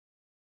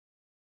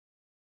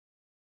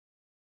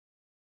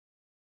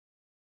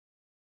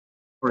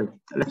All right,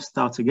 let's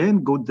start again.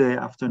 Good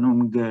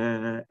afternoon,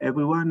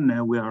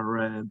 everyone. We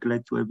are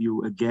glad to have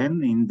you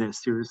again in the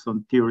series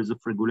on theories of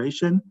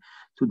regulation.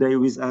 Today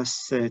with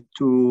us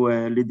two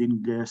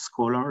leading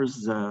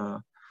scholars,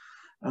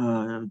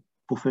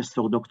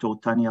 Professor Dr.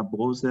 Tanja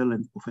Börzel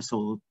and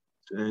Professor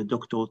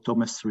Dr.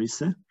 Thomas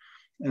Risse.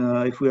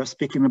 If we are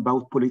speaking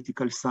about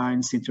political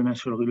science,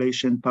 international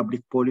relations,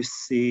 public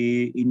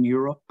policy in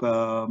Europe,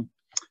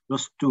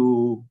 those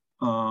two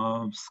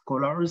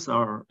scholars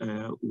are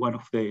one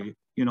of the,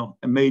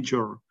 a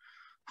major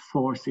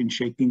force in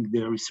shaping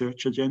the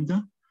research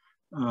agenda,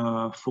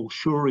 for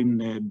sure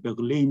in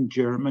Berlin,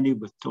 Germany,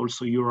 but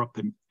also Europe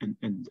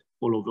and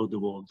all over the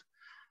world.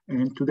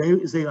 And today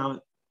they are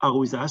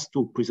with us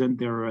to present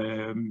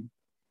their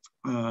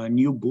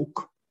new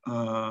book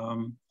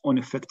on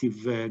effective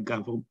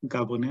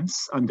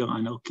governance under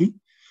anarchy.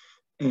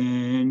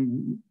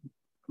 And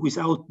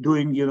without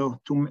doing,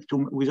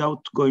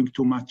 without going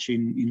too much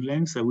in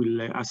length, I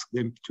will ask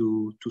them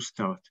to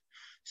start.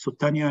 So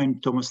Tanja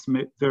and Thomas,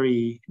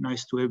 very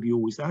nice to have you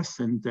with us,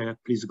 and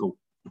please go.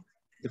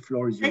 The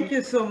floor is yours. Thank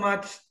you so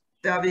much,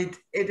 David.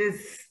 It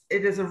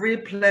is a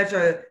real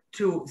pleasure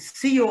to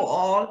see you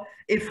all,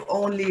 if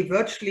only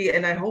virtually,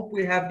 and I hope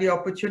we have the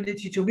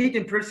opportunity to meet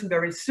in person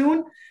very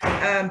soon.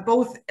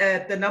 Both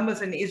the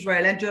numbers in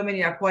Israel and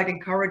Germany are quite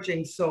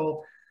encouraging,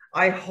 so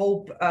I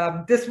hope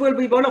this will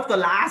be one of the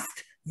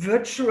last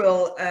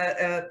virtual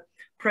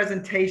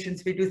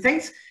presentations we do.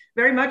 Thanks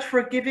very much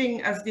for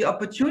giving us the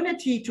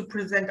opportunity to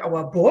present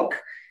our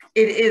book.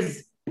 It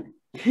is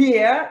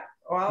here.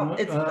 Well,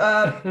 it's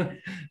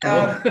that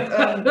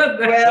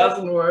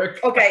doesn't work.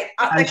 Okay,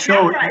 I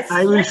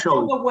will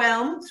show.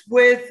 Overwhelmed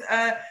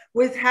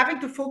with having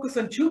to focus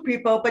on two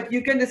people, but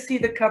you're going to see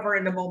the cover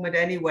in a moment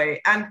anyway.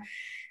 And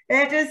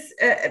let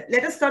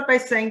us start by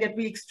saying that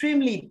we're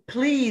extremely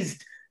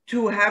pleased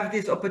to have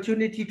this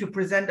opportunity to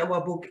present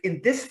our book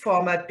in this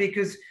format,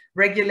 because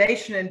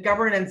regulation and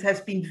governance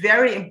has been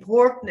very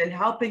important in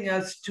helping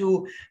us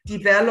to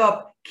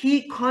develop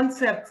key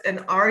concepts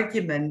and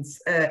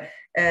arguments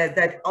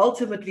that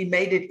ultimately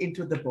made it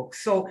into the book.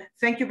 So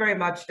thank you very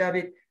much,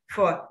 David,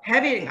 for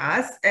having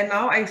us. And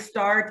now I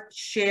start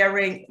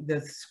sharing the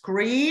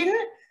screen,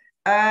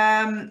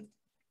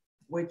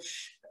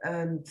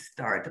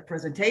 start the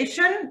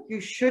presentation. You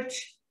should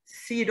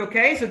see it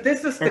okay. So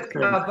this is the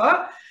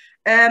cover.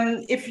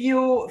 If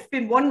you've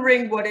been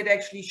wondering what it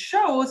actually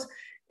shows,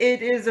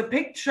 it is a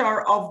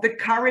picture of the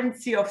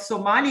currency of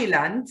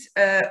Somaliland,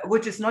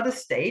 which is not a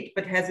state,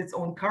 but has its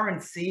own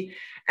currency.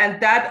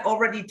 And that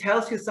already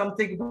tells you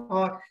something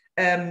about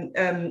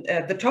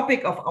the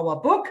topic of our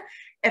book: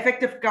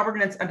 effective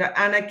governance under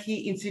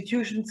anarchy,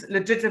 institutions,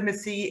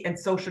 legitimacy, and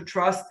social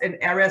trust in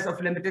areas of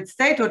limited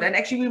statehood. And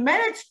actually, we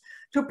managed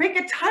to pick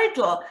a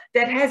title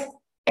that has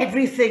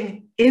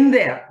everything in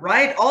there,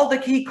 right? All the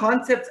key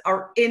concepts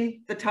are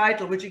in the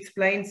title, which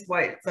explains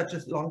why it's such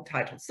a long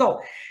title.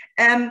 So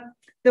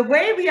the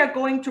way we are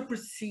going to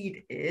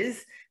proceed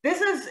is,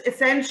 this is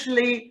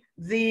essentially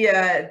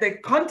the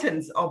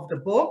contents of the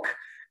book.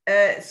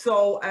 I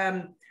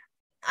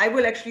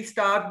will actually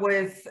start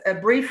with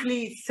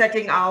briefly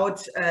setting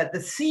out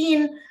the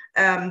scene.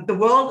 The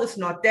world is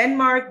not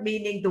Denmark,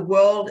 meaning the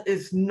world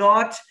is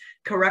not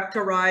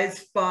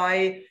characterized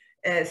by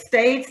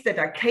states that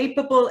are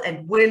capable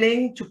and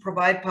willing to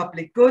provide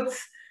public goods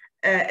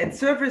and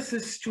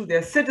services to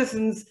their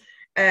citizens.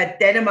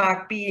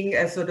 Denmark being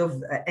a sort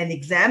of an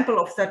example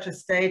of such a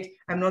state.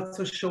 I'm not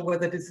so sure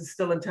whether this is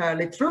still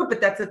entirely true,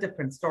 but that's a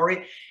different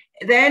story.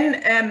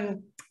 Then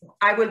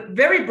I will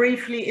very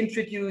briefly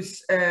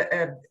introduce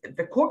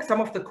some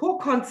of the core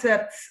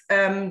concepts,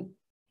 and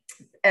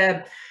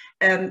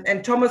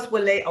Thomas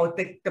will lay out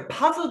the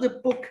puzzle the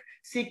book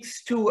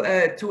seeks to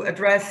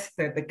address,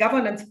 the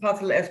governance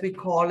puzzle, as we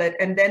call it,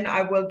 and then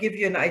I will give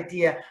you an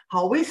idea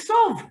how we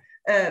solve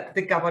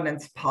the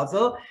governance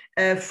puzzle,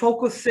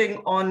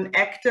 focusing on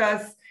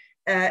actors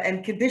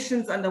and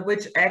conditions under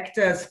which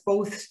actors,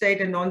 both state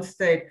and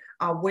non-state,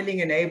 are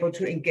willing and able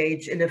to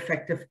engage in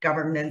effective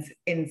governance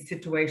in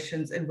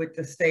situations in which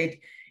the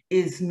state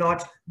is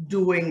not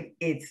doing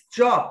its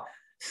job.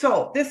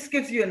 So this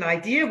gives you an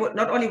idea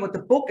not only what the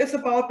book is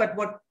about, but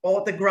what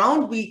all the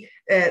ground we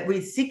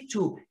seek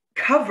to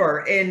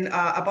cover in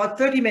about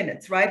 30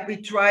 minutes, right? We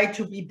try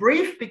to be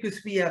brief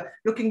because we are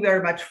looking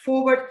very much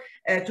forward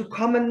to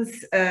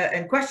comments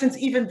and questions,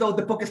 even though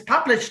the book is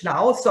published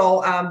now.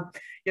 So,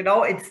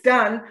 it's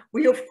done.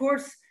 We, of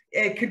course,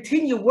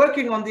 continue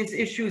working on these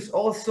issues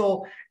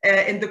also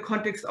in the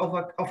context of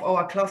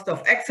our cluster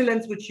of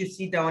excellence, which you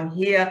see down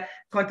here,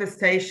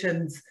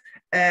 contestations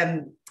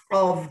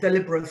of the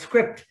liberal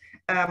script.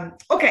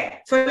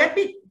 Okay, so let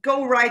me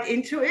go right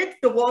into it.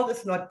 The world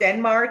is not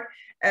Denmark.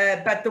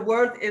 But the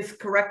world is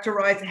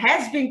characterized,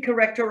 has been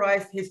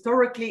characterized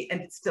historically,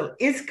 and it still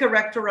is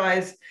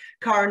characterized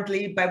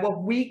currently by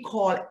what we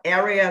call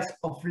areas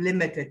of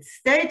limited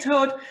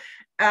statehood.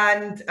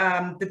 And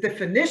the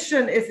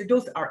definition is that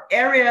those are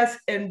areas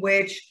in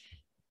which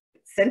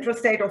central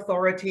state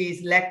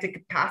authorities lack the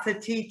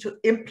capacity to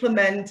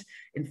implement,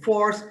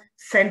 enforce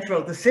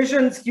central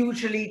decisions,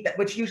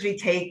 which usually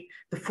take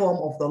the form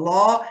of the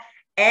law,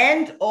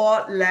 and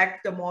or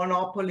lack the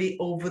monopoly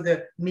over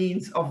the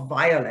means of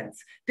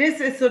violence. This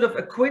is sort of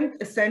a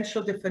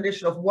quintessential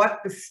definition of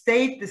what the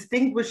state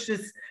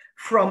distinguishes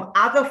from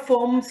other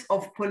forms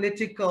of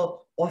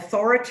political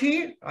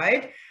authority,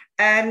 right?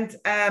 And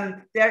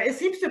there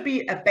seems to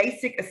be a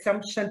basic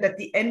assumption that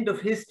the end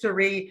of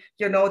history,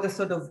 you know,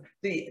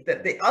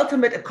 the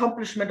ultimate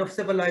accomplishment of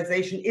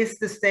civilization is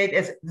the state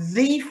as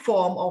the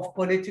form of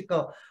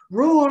political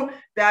rule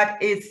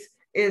that is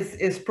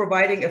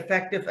providing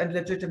effective and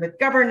legitimate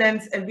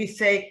governance. And we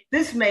say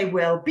this may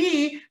well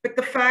be, but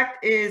the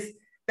fact is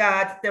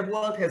that the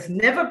world has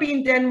never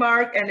been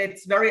Denmark, and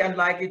it's very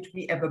unlikely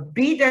to ever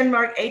be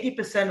Denmark.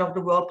 80% of the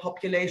world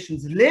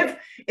populations live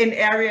in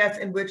areas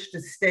in which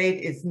the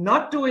state is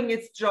not doing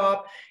its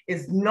job,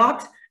 is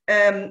not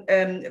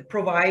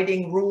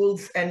providing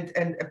rules and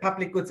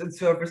public goods and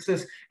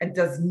services, and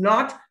does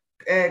not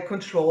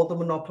control the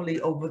monopoly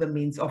over the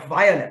means of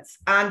violence.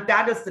 And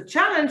that is the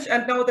challenge.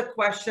 And now the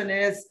question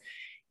is,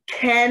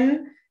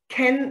 can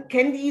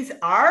these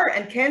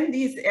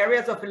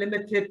areas of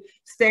limited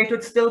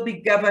statehood still be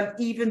governed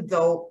even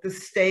though the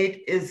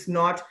state is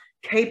not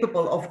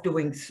capable of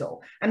doing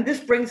so? And this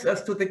brings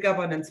us to the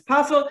governance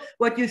puzzle.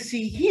 What you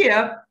see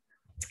here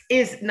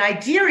is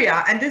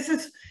Nigeria, and this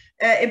is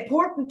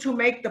important to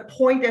make the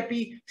point that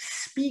we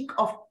speak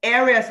of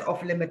areas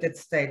of limited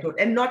statehood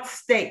and not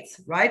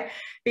states, right?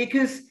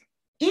 Because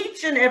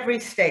each and every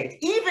state,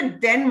 even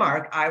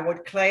Denmark, I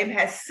would claim,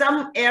 has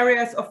some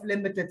areas of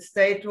limited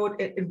statehood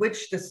in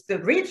which the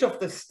reach of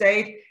the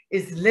state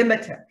is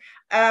limited.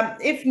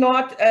 If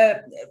not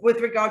with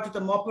regard to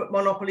the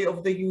monopoly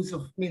of the use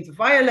of means of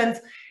violence,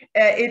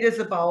 it is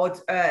about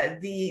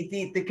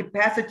the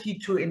capacity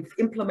to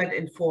implement,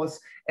 enforce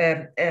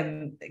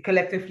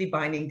collectively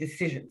binding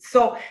decisions.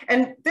 So,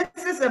 and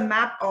this is a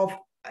map of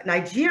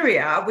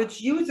Nigeria, which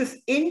uses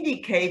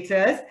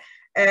indicators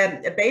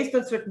based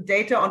on certain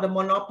data on the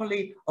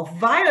monopoly of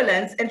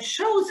violence, and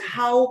shows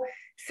how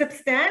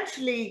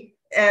substantially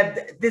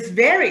this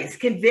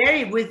can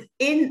vary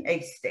within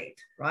a state,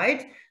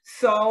 right?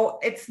 So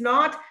it's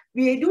not,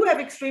 we do have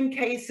extreme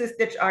cases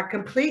that are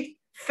complete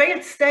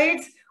failed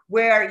states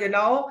where, you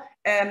know,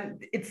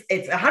 it's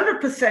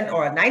 100%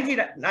 or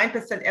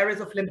 99% areas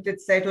of limited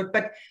statehood,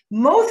 but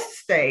most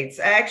states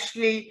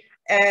actually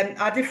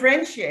are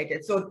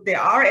differentiated. So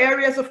there are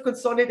areas of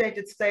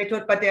consolidated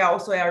statehood, but there are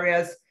also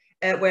areas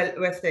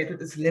where statehood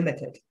is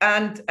limited.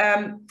 And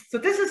so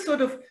this is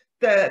sort of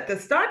the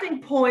starting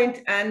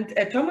point, and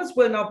Thomas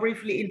will now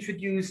briefly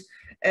introduce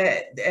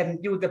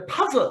the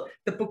puzzle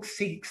the book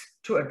seeks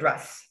to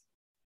address.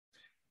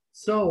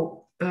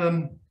 So,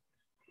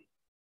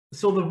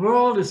 so the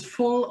world is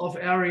full of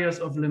areas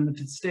of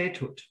limited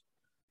statehood.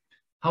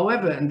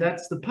 However, and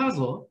that's the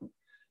puzzle,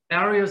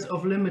 areas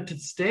of limited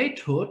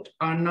statehood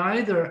are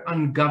neither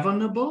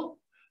ungovernable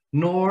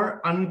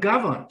nor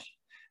ungoverned.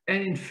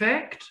 And in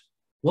fact,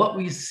 what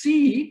we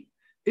see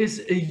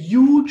is a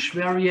huge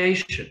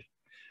variation.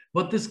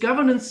 What this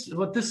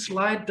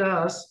slide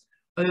does,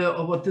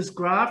 or what this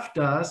graph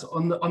does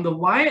on the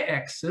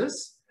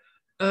y-axis,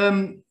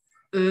 on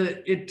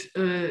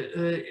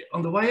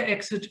the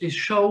y-axis it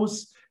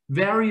shows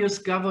various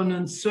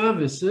governance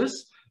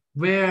services,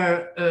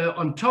 where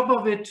on top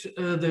of it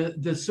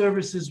the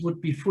services would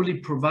be fully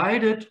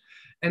provided,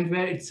 and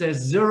where it says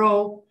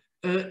 0,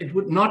 it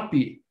would not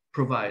be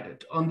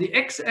provided. On the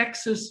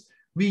x-axis,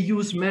 we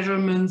use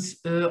measurements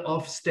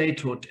of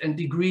statehood and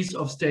degrees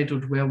of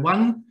statehood, where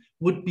 1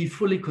 would be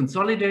fully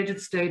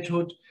consolidated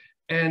statehood,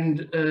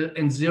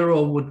 and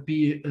 0 would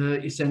be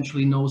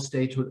essentially no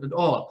statehood at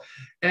all.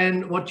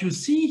 And what you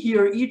see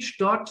here, each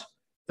dot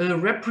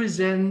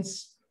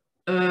represents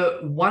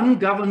one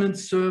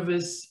governance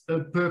service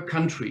per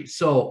country.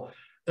 So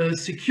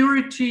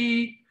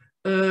security,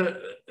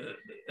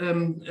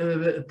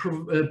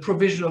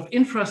 provision of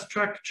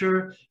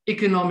infrastructure,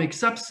 economic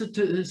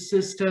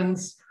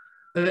subsistence,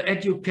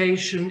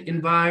 education,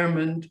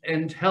 environment,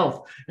 and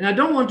health. And I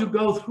don't want to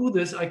go through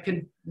this. I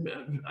can't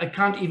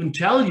even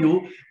tell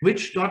you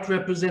which dot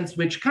represents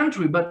which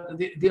country, but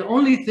the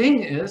only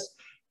thing is,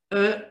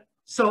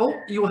 so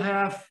you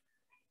have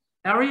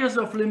areas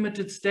of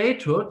limited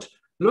statehood.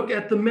 Look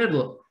at the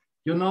middle,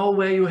 you know,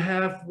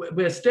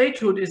 where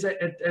statehood is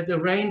at a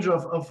range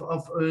of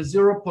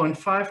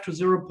 0.5 to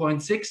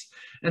 0.6.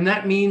 And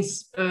that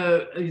means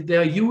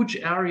there are huge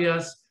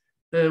areas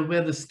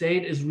where the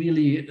state is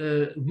really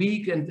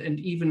weak and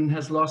even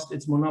has lost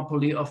its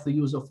monopoly of the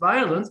use of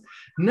violence.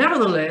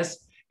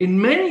 Nevertheless, in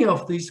many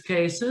of these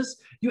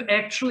cases, you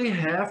actually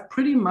have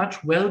pretty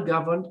much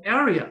well-governed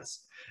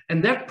areas.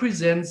 And that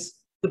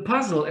presents the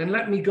puzzle. And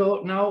let me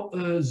go now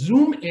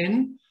zoom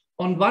in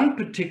on one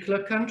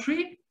particular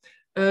country.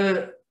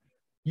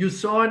 You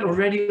saw it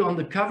already on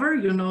the cover,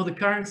 you know, the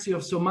currency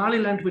of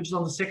Somaliland, which is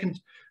on the second,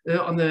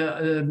 on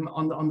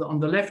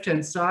the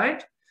left-hand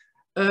side.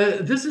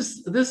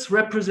 This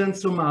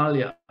represents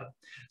Somalia.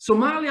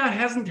 Somalia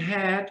hasn't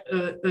had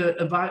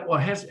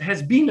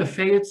has been a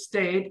failed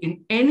state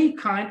in any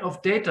kind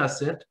of data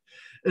set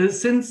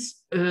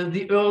since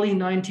the early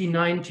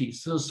 1990s.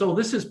 So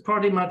this is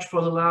pretty much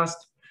for the last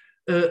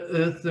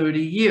 30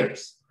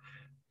 years.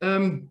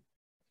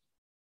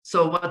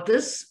 So what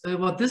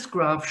this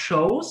graph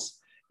shows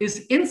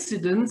is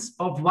incidence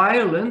of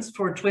violence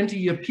for a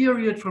 20-year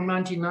period from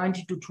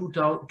 1990 to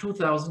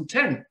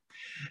 2010.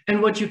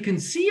 And what you can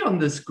see on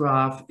this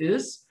graph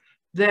is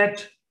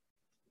that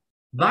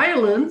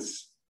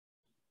violence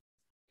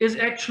is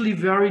actually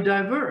very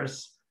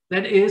diverse.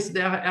 That is,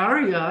 there are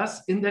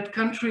areas in that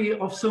country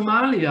of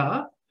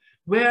Somalia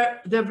where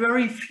there are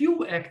very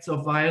few acts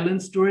of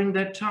violence during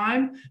that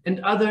time, and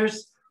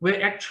others where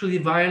actually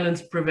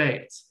violence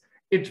prevails.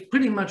 It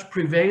pretty much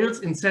prevails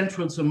in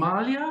central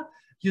Somalia.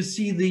 You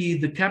see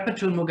the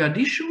capital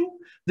Mogadishu.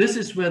 This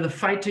is where the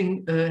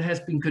fighting has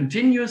been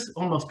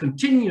almost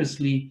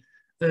continuously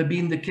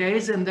been the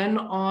case. And then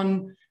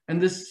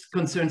and this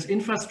concerns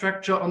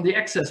infrastructure on the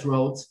access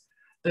roads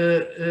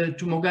to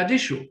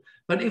Mogadishu.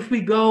 But if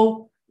we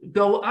go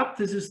up,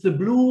 this is the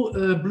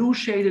blue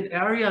shaded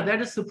area,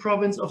 that is the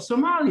province of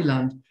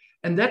Somaliland.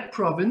 And that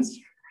province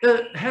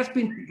has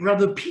been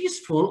rather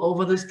peaceful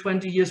over this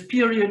 20 years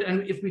period.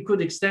 And if we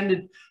could extend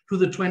it to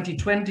the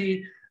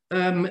 2020,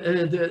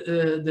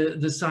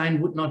 the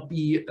sign would not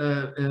be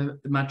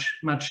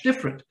much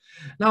different.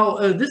 Now,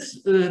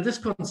 this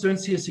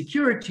concerns here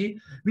security.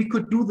 We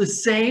could do the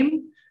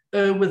same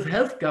with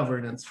health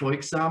governance, for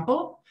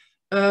example.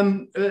 A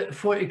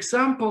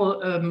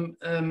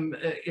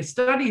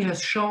study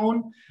has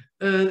shown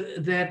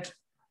that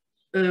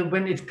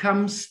when it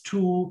comes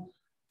to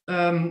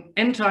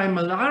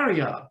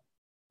anti-malaria,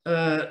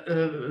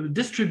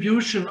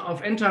 distribution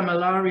of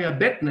anti-malaria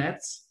bed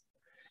nets,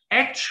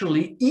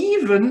 actually,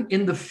 even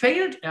in the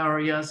failed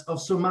areas of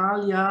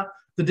Somalia,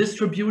 the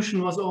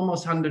distribution was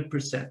almost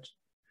 100%.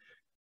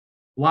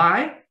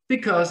 Why?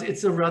 Because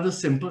it's a rather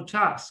simple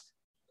task.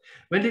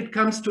 When it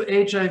comes to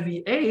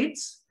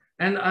HIV/AIDS,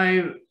 and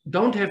I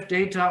don't have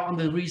data on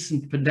the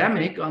recent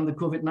pandemic, on the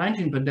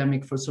COVID-19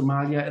 pandemic for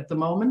Somalia at the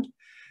moment,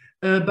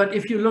 but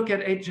if you look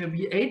at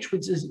HIV/AIDS,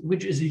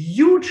 which is a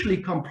hugely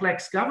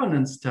complex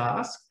governance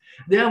task,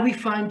 there we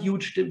find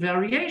huge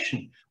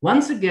variation.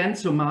 Once again,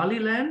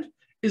 Somaliland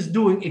is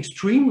doing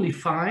extremely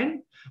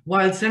fine,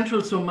 while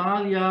central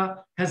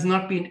Somalia has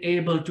not been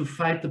able to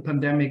fight the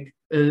pandemic,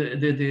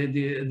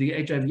 the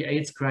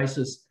HIV/AIDS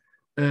crisis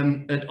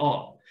at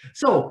all.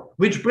 So,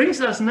 which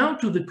brings us now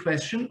to the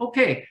question,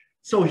 okay,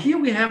 so here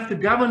we have the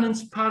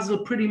governance puzzle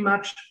pretty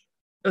much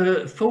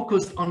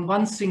focused on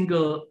one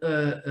single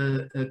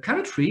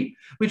country,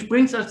 which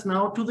brings us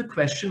now to the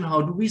question, how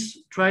do we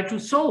try to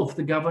solve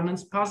the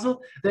governance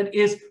puzzle? That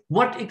is,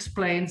 what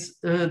explains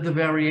the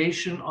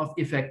variation of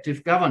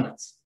effective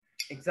governance?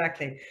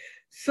 Exactly.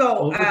 So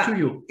over to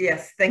you.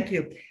 Yes, thank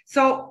you.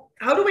 So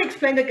how do we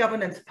explain the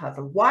governance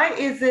puzzle? Why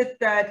is it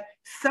that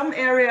some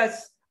areas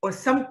or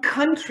some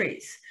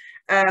countries,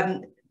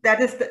 that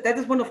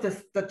is one of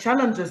the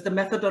challenges, the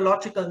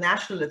methodological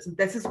nationalism.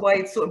 This is why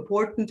it's so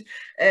important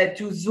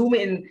to zoom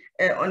in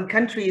on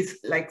countries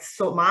like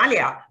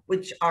Somalia,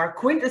 which are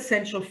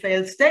quintessential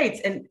failed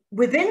states. And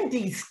within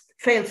these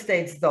failed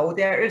states, though,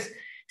 there is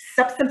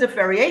substantive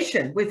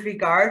variation with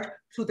regard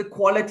to the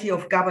quality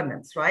of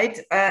governance, right?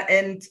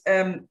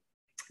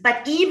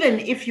 But even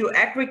if you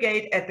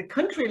aggregate at the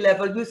country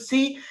level, you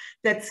see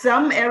that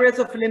some areas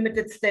of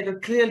limited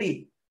statehood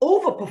clearly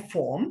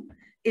overperform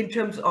in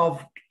terms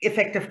of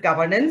effective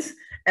governance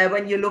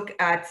when you look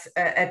at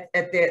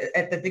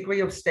the degree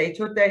of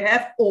statehood they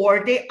have,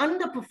 or they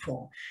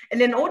underperform.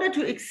 And in order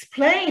to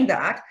explain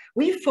that,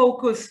 we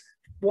focus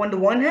on the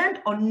one hand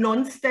on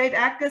non-state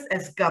actors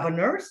as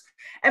governors,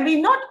 and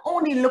we're not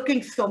only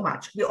looking so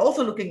much, we're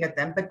also looking at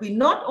them, but we're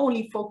not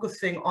only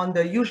focusing on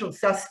the usual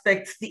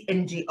suspects, the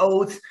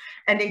NGOs,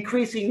 and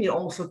increasingly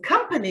also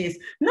companies.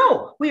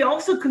 No, we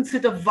also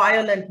consider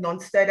violent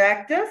non-state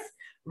actors,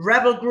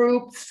 rebel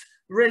groups,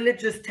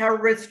 religious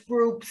terrorist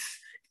groups,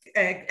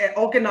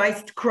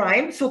 organized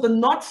crime, so the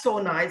not so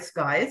nice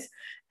guys.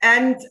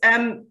 And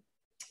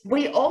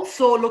we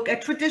also look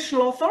at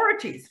traditional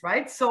authorities,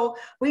 right? So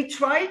we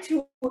try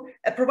to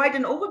provide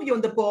an overview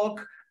in the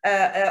book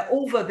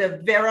over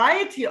the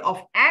variety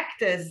of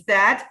actors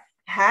that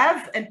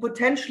have and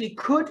potentially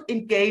could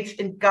engage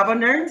in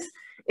governance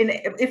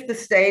if the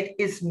state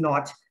is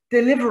not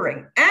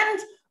delivering. And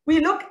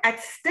we look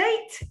at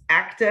state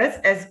actors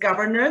as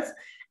governors,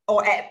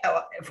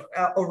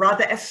 or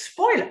rather as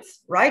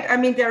spoilers, right? I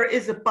mean, there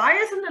is a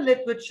bias in the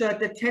literature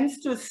that tends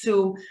to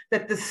assume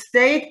that the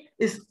state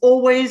is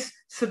always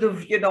sort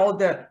of, you know,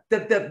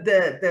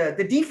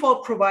 the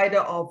default provider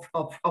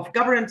of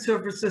governance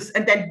services,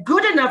 and then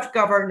good enough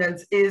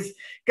governance is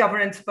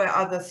governance by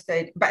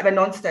by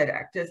non-state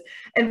actors.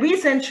 And we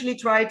essentially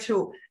try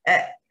to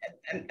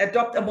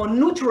adopt a more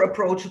neutral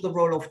approach to the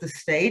role of the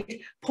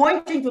state,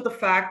 pointing to the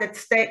fact that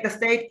the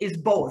state is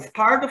both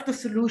part of the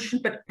solution,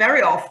 but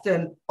very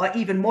often, or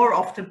even more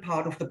often,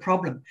 part of the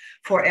problem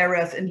for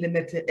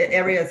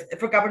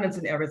for governance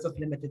in areas of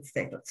limited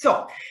statehood.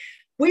 So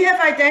we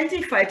have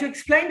identified, to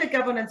explain the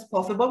governance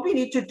puzzle, what we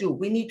need to do.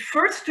 We need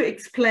first to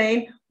explain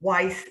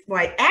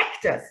why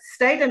actors,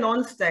 state and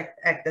non-state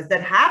actors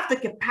that have the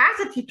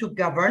capacity to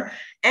govern,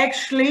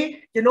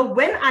 actually,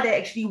 when are they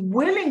actually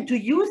willing to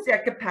use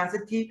their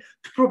capacity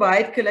to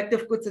provide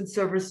collective goods and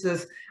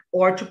services,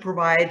 or to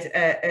provide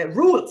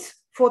rules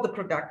for the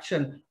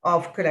production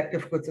of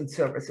collective goods and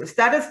services.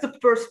 That is the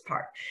first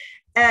part.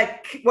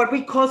 What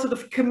we call sort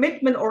of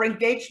commitment or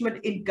engagement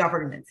in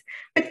governance.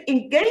 But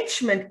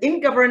engagement in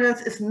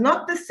governance is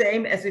not the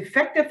same as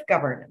effective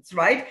governance,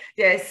 right?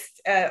 There's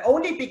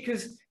only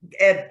because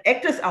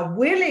actors are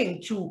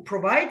willing to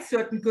provide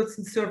certain goods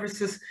and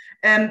services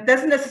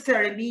doesn't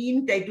necessarily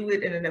mean they do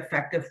it in an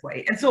effective way.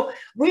 And so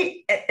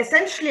we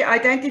essentially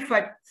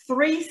identified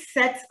 3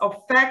 sets of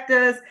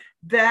factors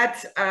that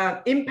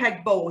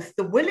impact both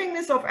the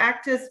willingness of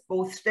actors,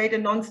 both state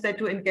and non-state,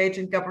 to engage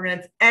in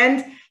governance, and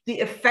the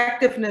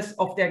effectiveness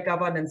of their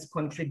governance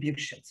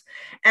contributions.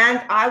 And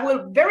I will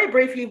very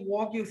briefly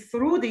walk you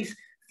through these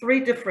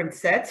 3 different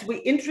sets. We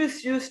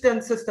introduced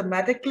them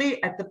systematically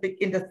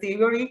in the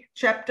theory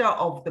chapter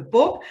of the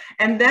book,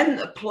 and then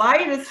apply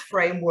this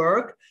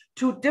framework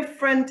to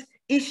different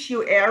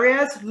issue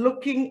areas,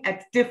 looking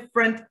at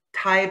different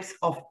types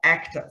of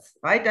actors,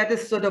 right? That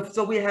is sort of,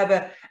 so we have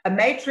a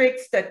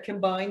matrix that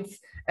combines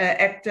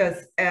actors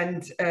and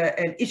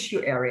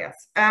issue areas.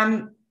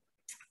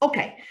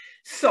 Okay,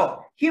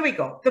 so here we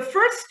go. The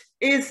first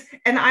is,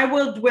 and I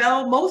will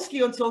dwell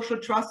mostly on social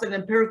trust and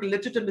empirical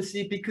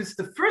legitimacy, because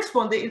the first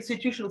one, the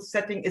institutional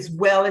setting, is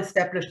well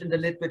established in the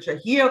literature.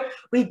 Here,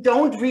 we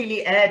don't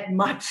really add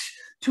much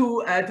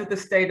to the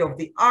state of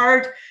the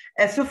art.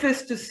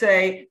 Suffice to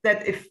say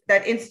that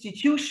that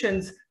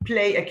institutions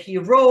play a key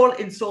role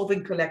in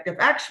solving collective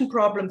action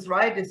problems,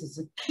 right? This is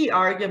a key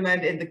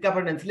argument in the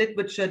governance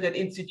literature, that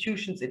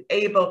institutions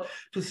enable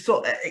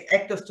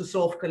actors to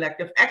solve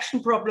collective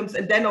action problems.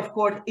 And then, of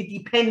course, it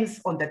depends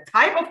on the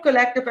type of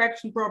collective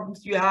action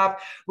problems you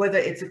have, whether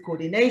it's a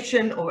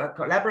coordination or a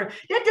collaboration.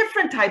 There are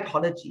different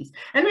typologies.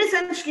 And we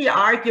essentially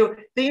argue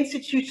the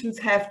institutions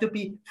have to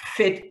be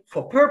fit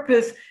for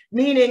purpose,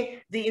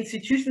 meaning the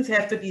institutions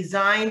have to be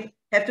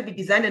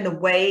designed in a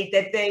way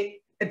that they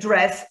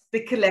address the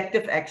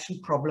collective action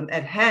problem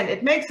at hand.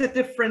 It makes a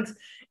difference,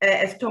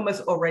 as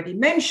Thomas already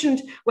mentioned,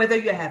 whether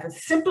you have a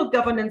simple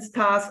governance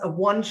task, a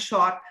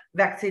one-shot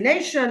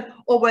vaccination,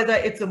 or whether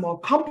it's a more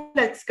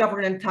complex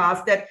governance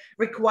task that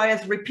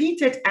requires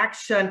repeated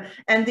action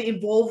and the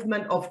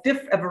involvement of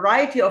a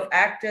variety of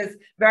actors,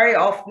 very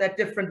often at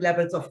different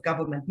levels of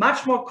government.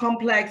 Much more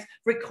complex,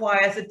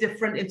 requires a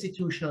different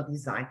institutional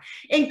design.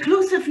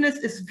 Inclusiveness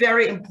is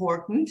very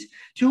important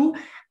too.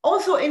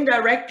 Also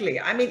indirectly,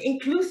 I mean,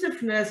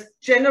 inclusiveness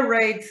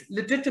generates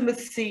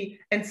legitimacy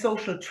and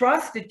social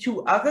trust, the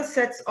 2 other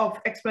sets of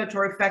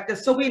explanatory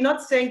factors. So we're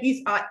not saying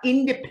these are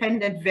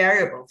independent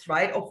variables,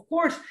 right? Of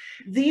course,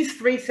 these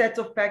 3 sets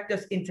of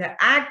factors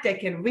interact, they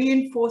can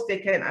reinforce, they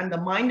can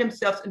undermine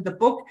themselves. In the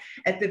book,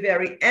 at the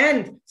very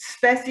end,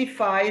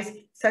 specifies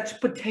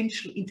such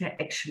potential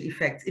interaction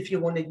effects, if you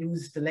want to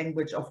use the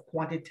language of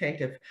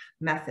quantitative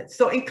methods.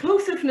 So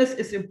inclusiveness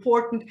is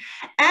important,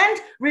 and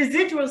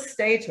residual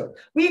statehood.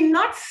 We're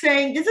not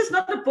saying, this is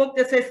not a book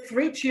that says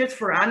 3 cheers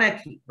for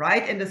anarchy,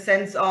 right? In the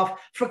sense of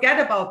forget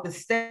about the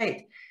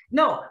state.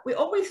 No,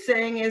 we're always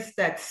saying is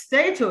that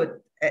statehood,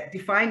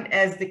 defined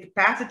as the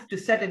capacity to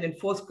set and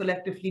enforce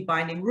collectively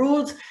binding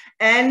rules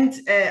and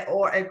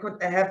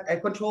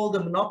control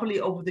the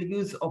monopoly over the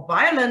use of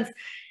violence,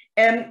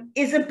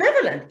 is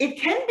ambivalent. It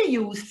can be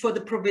used for the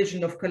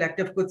provision of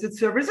collective goods and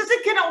services.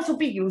 It can also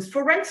be used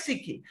for rent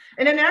seeking.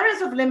 And in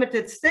areas of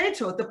limited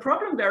statehood, the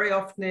problem very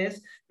often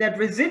is that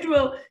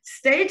residual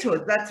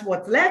statehood, that's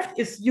what's left,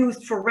 is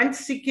used for rent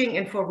seeking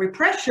and for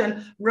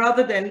repression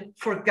rather than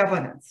for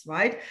governance,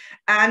 right?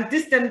 And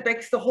this then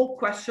begs the whole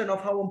question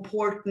of how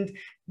important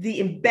the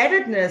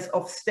embeddedness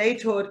of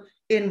statehood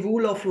in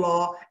rule of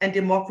law and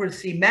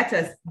democracy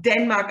matters.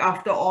 Denmark,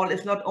 after all,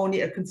 is not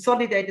only a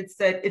consolidated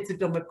state, it's a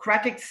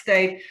democratic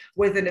state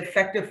with an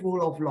effective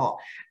rule of law.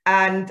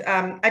 And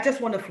I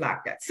just want to flag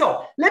that.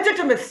 So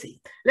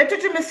legitimacy.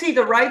 Legitimacy,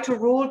 the right to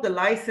rule, the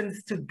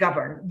license to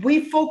govern.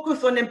 We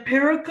focus on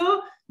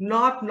empirical,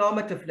 not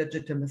normative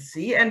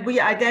legitimacy. And we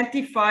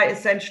identify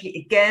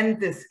essentially, again,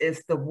 this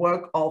is the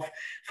work of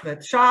Fred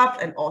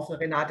Scharf and also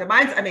Renate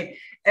Mainz. I mean,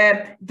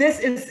 this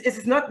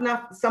is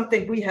not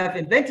something we have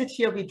invented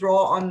here. We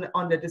draw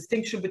on the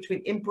distinction between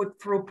input,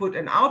 throughput,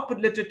 and output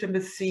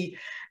legitimacy.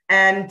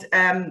 And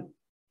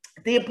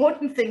the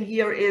important thing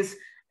here is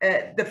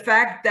the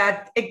fact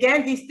that,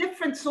 again, these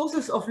different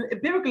sources of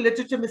empirical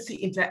legitimacy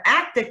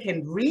interact. They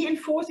can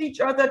reinforce each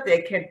other.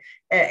 They can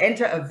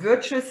enter a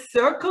virtuous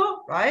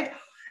circle, right?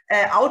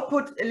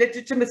 Output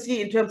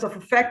legitimacy in terms of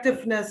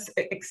effectiveness,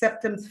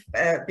 acceptance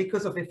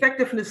because of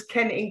effectiveness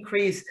can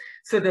increase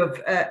sort of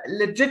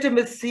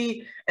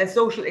legitimacy and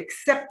social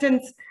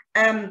acceptance,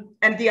 and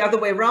the other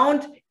way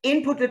around.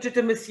 Input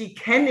legitimacy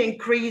can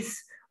increase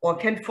or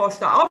can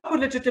foster output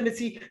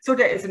legitimacy, so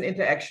there is an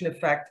interaction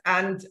effect.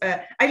 And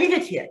I leave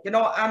it here. You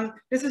know,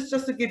 this is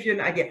just to give you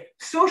an idea.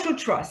 Social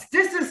trust.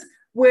 This is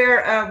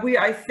where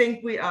I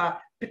think we are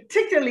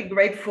particularly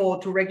grateful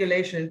to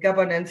Regulation and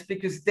Governance,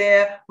 because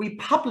there we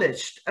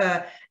published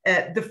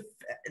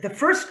the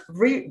first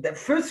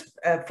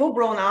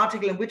full-blown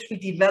article in which we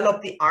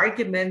developed the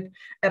argument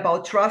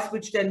about trust,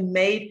 which then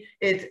made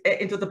it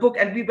into the book.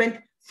 And we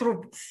went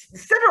through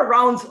several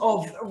rounds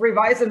of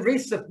revise and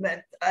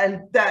resubmit,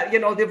 and that, you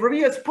know, the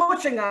reviewers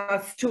pushing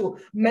us to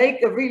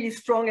make a really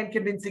strong and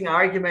convincing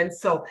argument.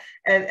 So,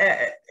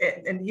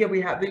 and here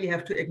we really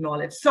have to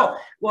acknowledge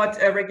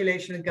what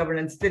Regulation and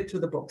Governance did to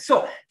the book.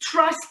 So,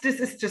 trust. This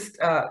is just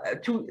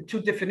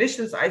two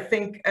definitions. I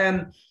think.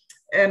 I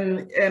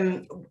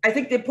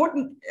think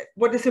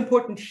what is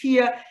important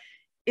here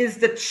is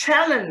the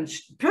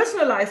challenge.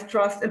 Personalized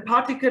trust and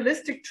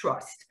particularistic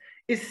trust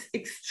is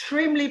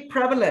extremely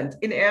prevalent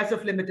in areas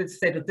of limited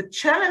statehood. The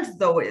challenge,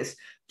 though, is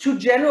to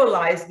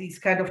generalize these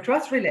kind of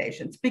trust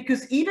relations,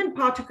 because even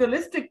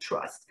particularistic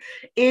trust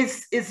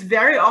is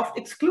very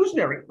often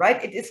exclusionary,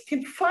 right? It is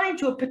confined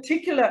to a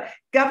particular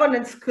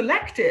governance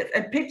collective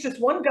and pitches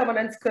one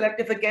governance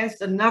collective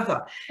against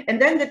another.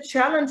 And then the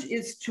challenge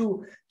is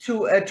to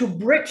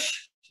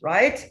bridge,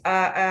 right?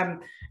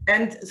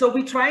 And so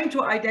we're trying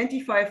to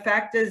identify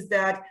factors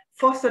that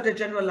foster the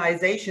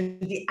generalization,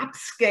 the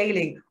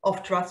upscaling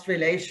of trust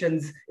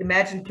relations,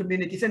 imagined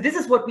communities. And this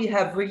is what we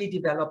have really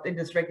developed in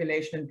this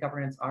Regulation and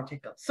Governance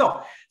article.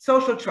 So,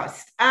 social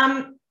trust.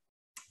 Now,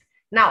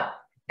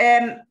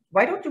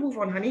 why don't you move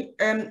on, honey?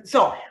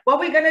 So what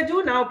we're gonna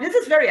do now, this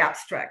is very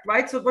abstract,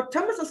 right? So what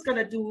Thomas is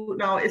gonna do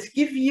now is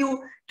give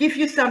you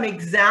some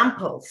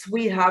examples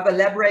we have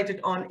elaborated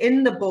on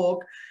in the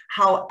book,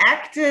 how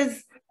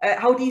actors,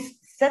 how these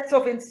sets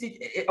of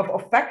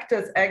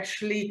factors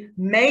actually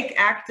make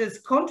actors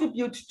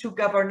contribute to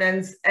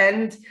governance,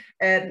 and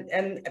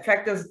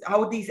factors,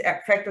 how these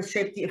factors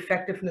shape the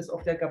effectiveness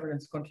of their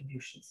governance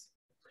contributions.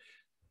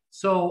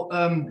 So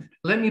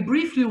let me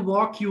briefly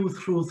walk you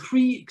through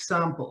four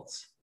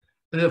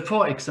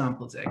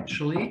examples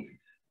actually,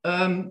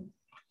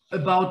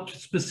 about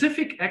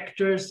specific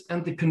actors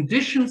and the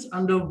conditions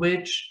under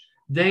which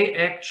they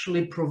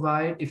actually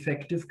provide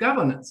effective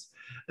governance.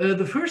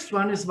 The first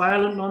one is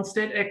violent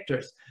non-state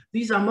actors.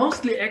 These are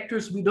mostly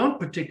actors we don't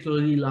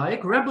particularly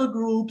like, rebel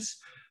groups,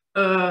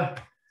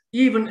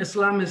 even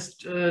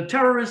Islamist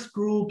terrorist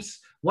groups,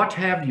 what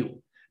have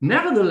you.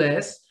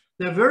 Nevertheless,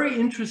 there are very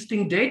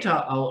interesting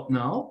data out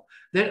now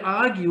that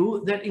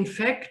argue that, in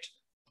fact,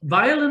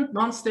 violent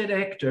non-state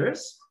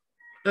actors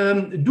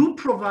do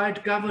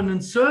provide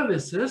governance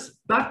services,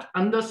 but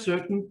under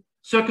certain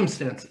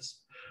circumstances.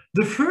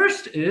 The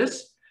first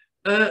is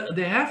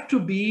they have to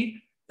be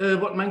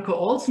what Manko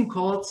Olsen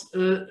calls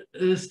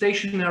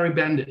stationary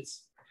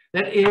bandits.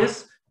 That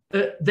is,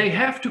 they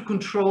have to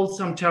control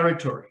some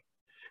territory.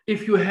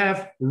 If you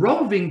have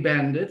roving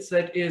bandits,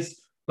 that is,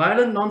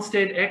 violent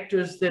non-state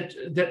actors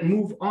that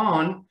move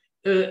on,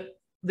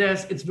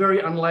 it's very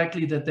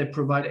unlikely that they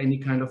provide any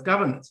kind of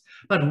governance.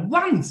 But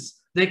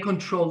once they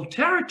control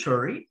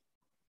territory,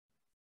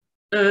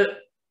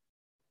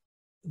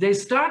 they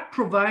start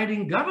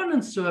providing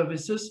governance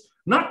services,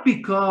 not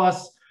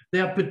because they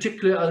are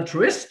particularly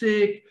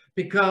altruistic,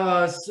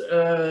 because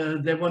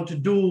they want to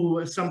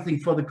do something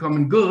for the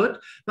common good,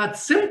 but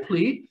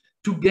simply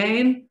to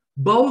gain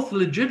both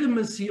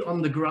legitimacy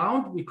on the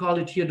ground, we call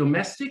it here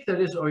domestic,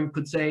 that is, or you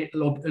could say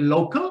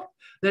local,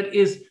 that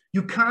is,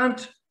 you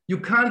can't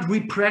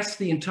repress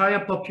the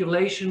entire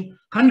population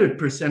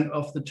 100%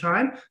 of the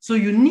time, so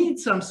you need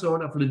some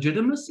sort of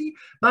legitimacy,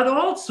 but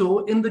also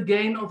in the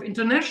gain of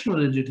international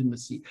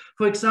legitimacy.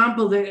 For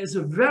example, there is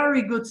a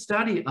very good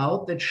study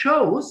out that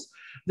shows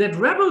that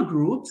rebel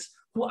groups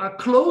who are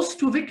close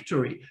to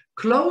victory,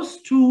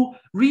 close to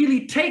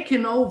really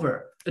taking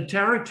over a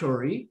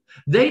territory,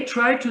 they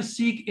try to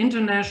seek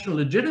international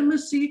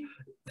legitimacy,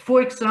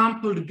 for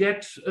example, to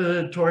get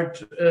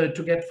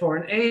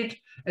foreign aid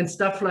and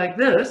stuff like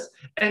this.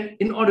 And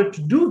in order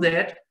to do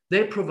that,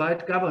 they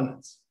provide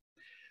governance.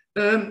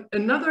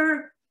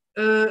 Another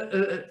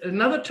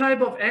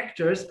type of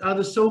actors are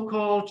the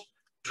so-called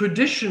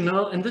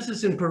traditional, and this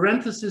is in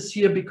parentheses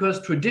here because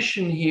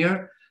tradition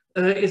here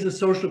is a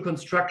social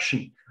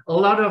construction. A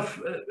lot of,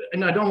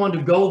 and I don't want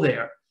to go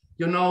there,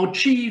 you know,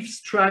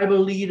 chiefs, tribal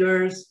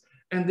leaders,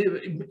 and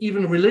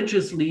even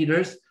religious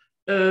leaders,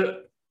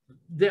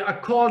 they are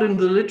called in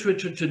the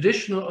literature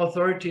traditional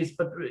authorities,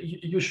 but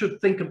you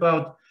should think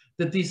about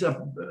that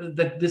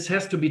that this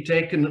has to be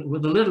taken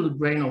with a little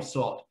grain of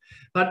salt.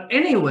 But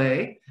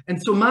anyway,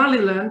 and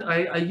Somaliland,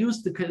 I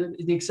used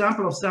the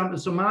example of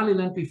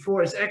Somaliland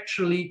before, is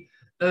actually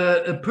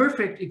a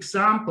perfect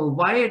example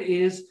why it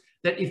is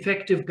that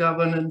effective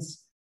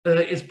governance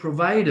is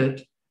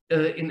provided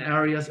in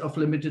areas of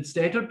limited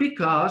statehood,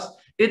 because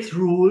it's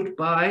ruled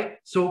by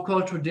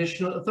so-called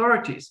traditional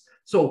authorities.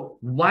 So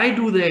why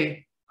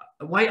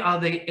are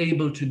they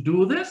able to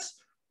do this?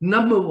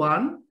 Number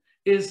one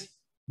is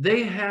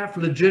they have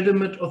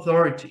legitimate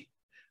authority.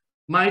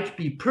 Might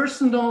be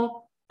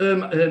personal,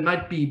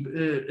 might be,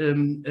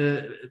 and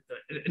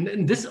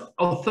this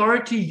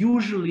authority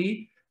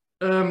usually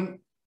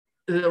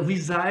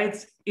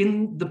resides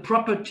in the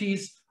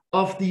properties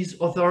of these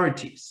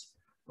authorities.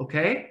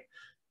 Okay.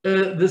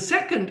 The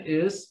second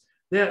is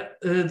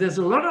there's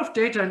a lot of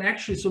data, and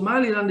actually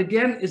Somaliland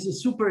again is a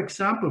super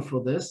example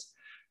for this.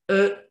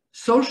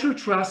 Social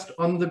trust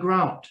on the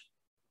ground.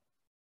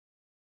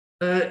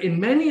 In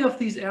many of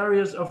these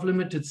areas of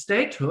limited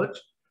statehood,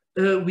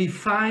 we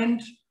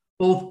find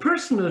both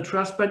personal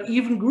trust, but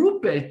even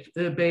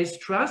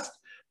group-based trust,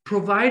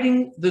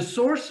 providing the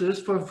sources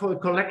for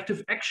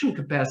collective action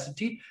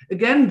capacity.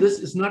 Again, this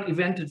is not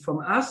invented from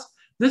us.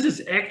 This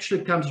is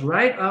actually comes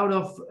right out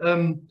of,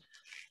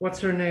 what's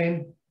her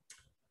name?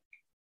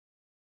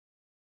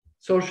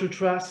 Social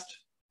trust,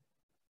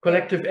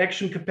 collective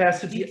action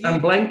capacity. I'm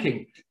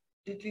blanking.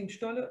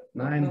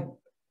 Nein.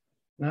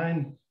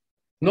 Nein.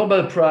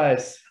 Nobel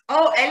Prize.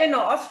 Oh, Elinor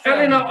Ostrom.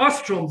 Elinor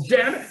Ostrom,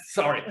 damn it.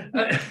 Sorry.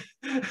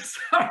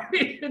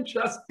 Sorry,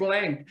 just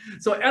blank.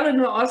 So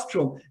Elinor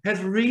Ostrom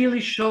has really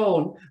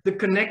shown the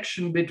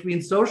connection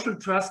between social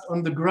trust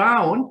on the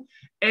ground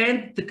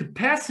and the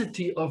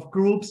capacity of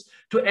groups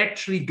to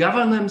actually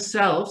govern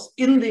themselves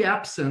in the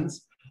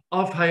absence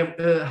of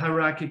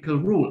hierarchical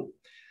rule.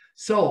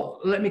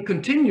 So let me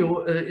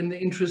continue in the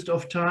interest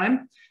of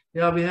time.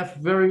 Yeah, we have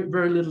very,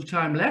 very little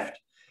time left.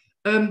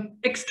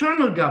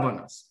 External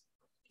governance.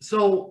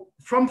 So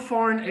from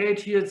foreign aid,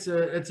 here it's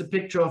a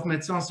picture of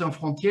Médecins Sans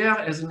Frontières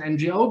as an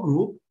NGO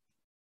group.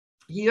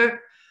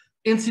 Here,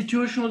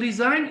 institutional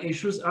design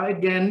issues are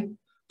again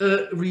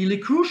really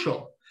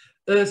crucial.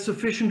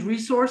 Sufficient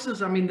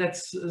resources, I mean,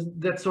 that's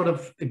sort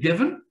of a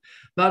given,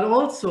 but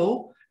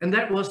also, and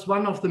that was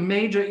one of the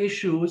major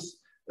issues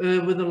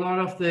with a lot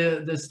of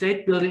the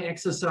state building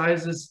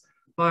exercises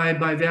by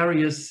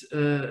various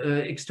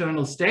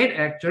external state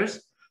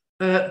actors,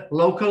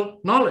 local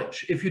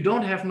knowledge. If you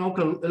don't have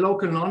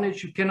local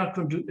knowledge, you cannot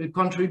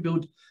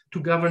contribute to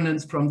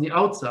governance from the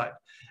outside.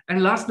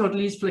 And last not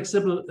least,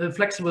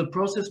 flexible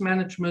process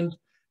management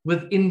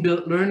with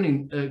inbuilt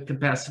learning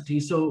capacity.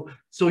 So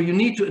you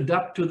need to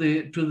adapt to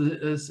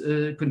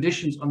the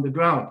conditions on the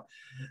ground.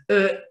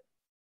 A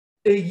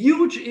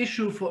huge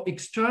issue for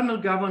external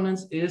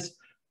governance is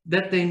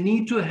that they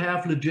need to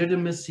have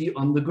legitimacy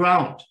on the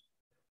ground.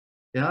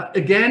 Yeah,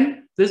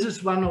 again, this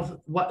is one of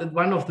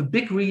the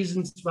big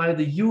reasons why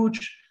the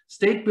huge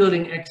state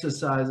building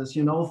exercises,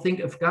 you know, think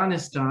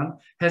Afghanistan,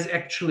 has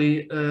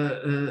actually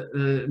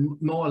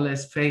more or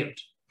less failed.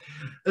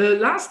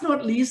 Last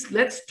not least,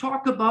 let's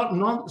talk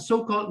about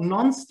so-called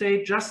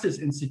non-state justice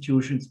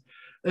institutions.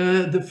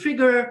 The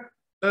figure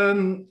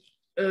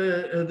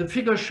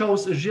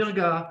shows a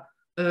jirga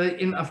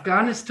in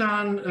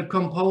Afghanistan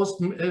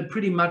composed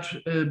pretty much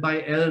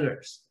by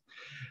elders.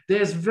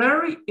 There's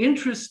very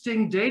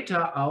interesting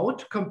data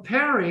out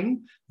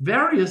comparing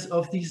various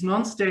of these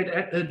non-state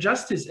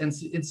justice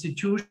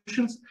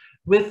institutions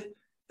with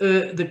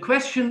the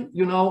question,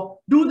 you know,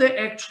 do they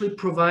actually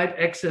provide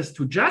access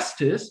to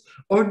justice,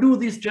 or do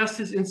these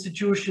justice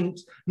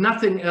institutions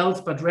nothing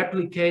else but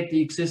replicate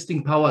the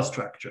existing power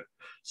structure?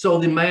 So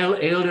the male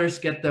elders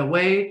get their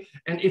way,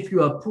 and if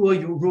you are a poor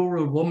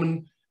rural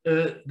woman,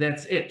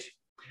 that's it.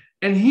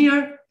 And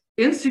here,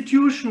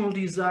 institutional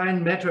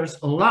design matters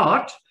a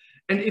lot.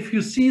 And if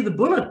you see the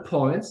bullet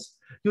points,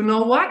 you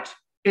know what?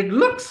 It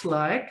looks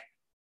like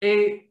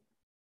a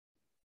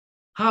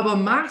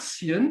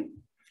Habermasian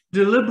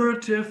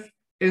deliberative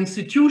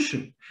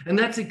institution. And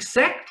that's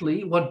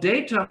exactly what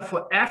data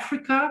for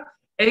Africa,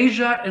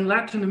 Asia, and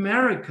Latin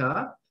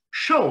America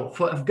show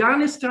for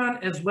Afghanistan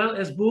as well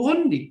as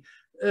Burundi.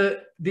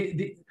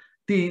 The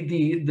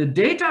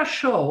data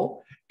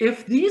show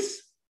if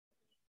these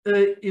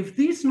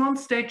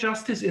non-state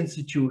justice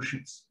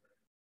institutions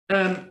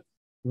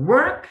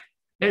work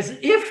as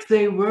if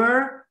they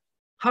were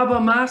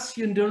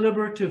Habermasian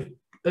deliberative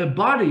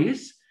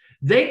bodies,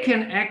 they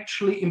can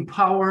actually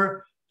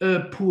empower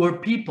poor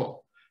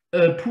people,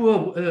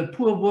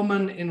 poor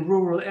women in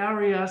rural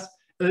areas,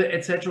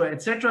 etc.,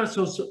 etc.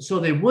 So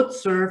they would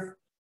serve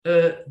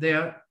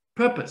their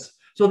purpose.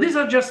 So these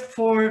are just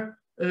 4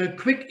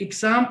 quick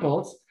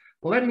examples.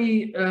 Let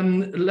me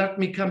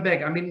come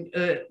back. I mean,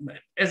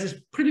 as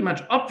is pretty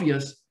much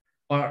obvious,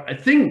 or I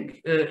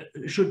think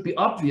should be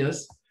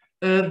obvious,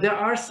 there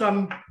are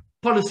some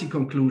policy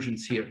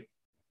conclusions here,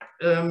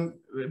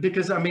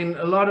 because I mean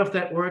a lot of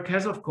that work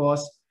has, of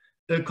course,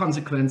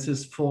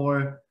 consequences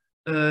for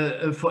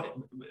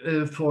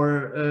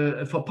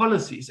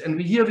policies, and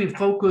here we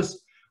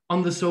focus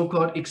on the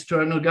so-called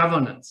external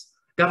governors.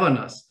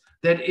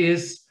 That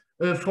is,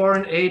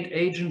 foreign aid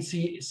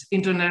agencies,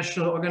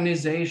 international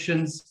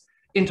organizations,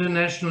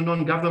 international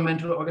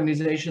non-governmental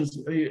organizations.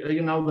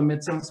 You know, the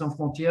Médecins Sans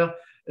Frontières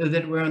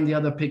that were in the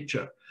other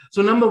picture.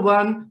 So number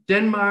 1,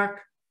 Denmark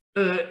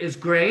is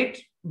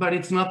great, but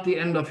it's not the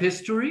end of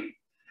history.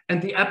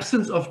 And the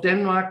absence of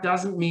Denmark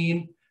doesn't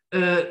mean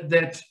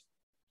that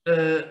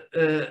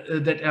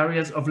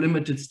areas of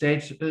limited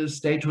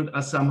statehood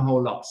are somehow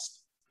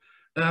lost.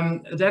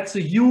 That's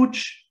a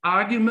huge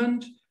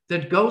argument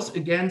that goes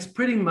against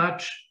pretty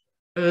much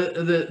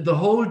the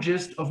whole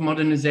gist of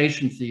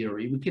modernization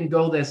theory. We can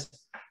go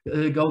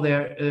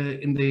there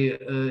in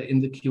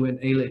the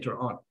Q&A later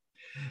on.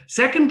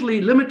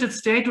 Secondly, limited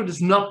statehood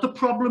is not the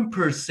problem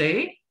per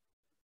se.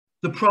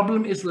 The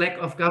problem is lack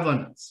of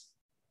governance.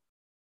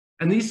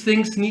 And these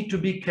things need to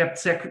be kept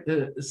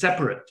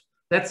separate.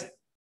 That's a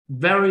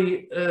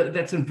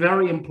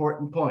very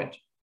important point.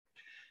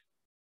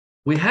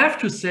 We have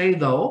to say,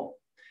 though,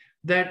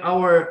 that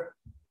our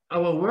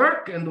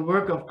work and the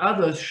work of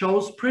others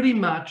shows pretty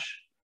much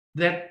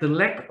that the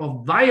lack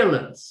of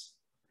violence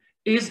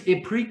is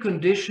a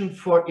precondition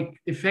for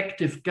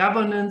effective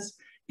governance,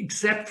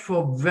 except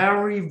for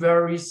very,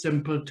 very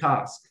simple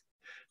tasks.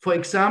 For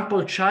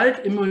example, child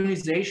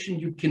immunization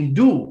you can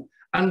do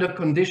under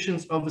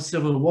conditions of a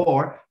civil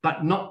war,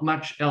 but not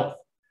much else.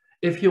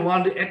 If you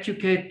want to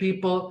educate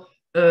people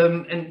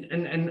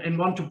and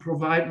want to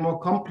provide more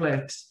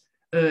complex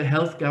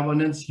health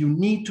governance, you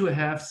need to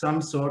have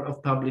some sort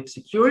of public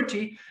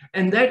security.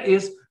 And that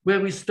is where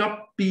we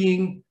stop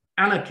being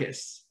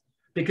anarchists.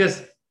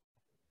 Because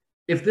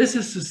if this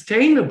is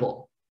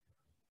sustainable,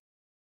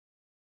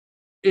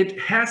 it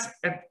has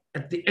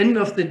at the end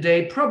of the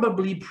day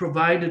probably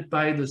provided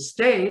by the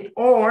state,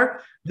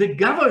 or the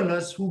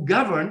governors who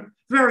govern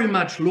very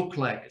much look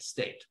like a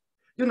state.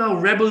 You know,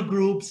 rebel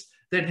groups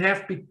that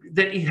have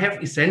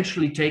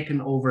essentially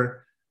taken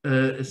over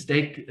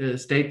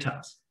state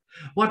tasks.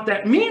 What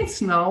that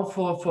means now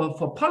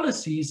for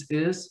policies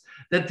is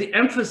that the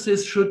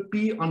emphasis should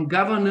be on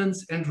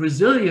governance and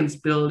resilience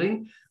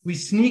building. We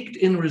sneaked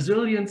in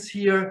resilience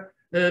here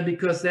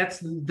because that's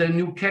the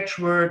new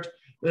catchword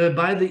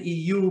by the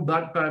EU,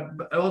 but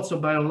also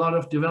by a lot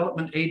of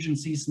development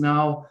agencies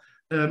now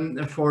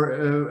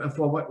for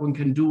what one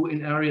can do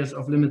in areas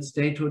of limited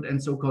statehood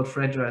and so-called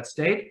fragile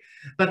state.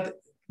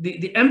 But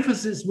the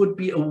emphasis would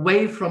be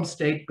away from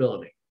state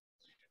building.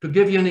 To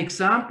give you an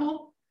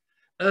example,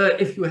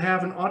 if you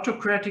have an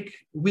autocratic,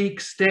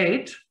 weak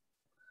state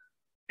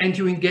and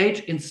you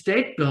engage in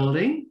state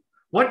building,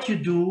 what you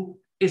do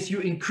is you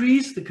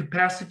increase the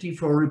capacity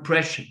for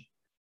repression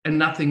and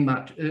nothing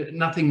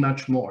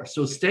much more.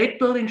 So state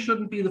building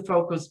shouldn't be the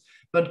focus,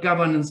 but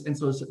governance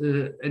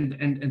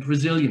and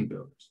resilient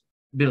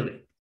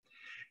building.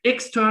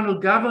 External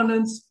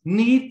governance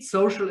needs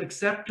social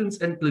acceptance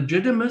and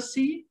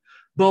legitimacy,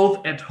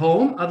 both at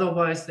home,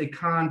 otherwise they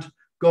can't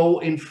go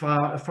in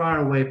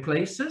faraway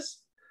places,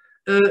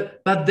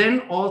 but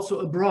then also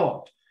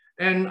abroad.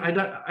 And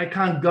I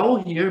can't go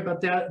here,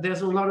 but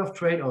there's a lot of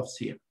trade-offs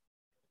here.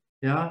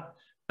 Yeah.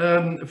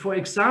 For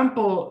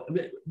example,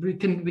 we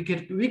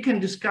can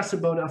discuss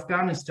about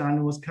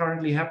Afghanistan. What's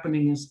currently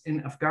happening is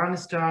in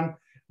Afghanistan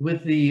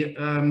with the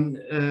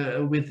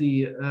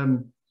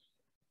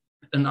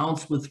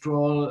announced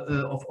withdrawal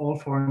of all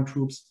foreign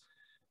troops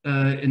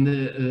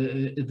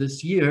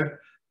this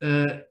year,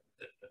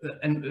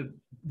 and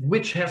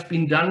which has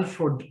been done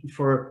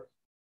for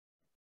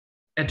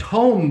at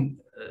home,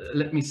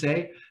 let me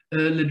say,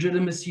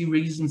 legitimacy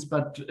reasons,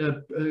 but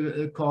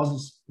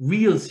causes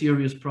real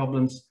serious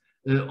problems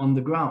on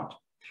the ground.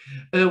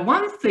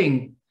 One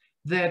thing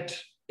that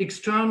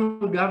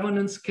external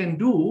governance can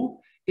do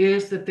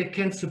is that they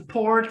can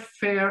support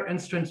fair and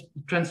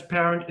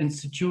transparent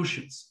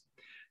institutions.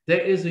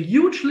 There is a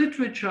huge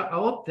literature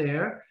out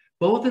there,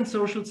 both in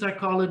social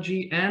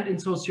psychology and in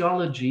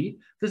sociology.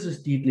 This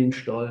is Dietling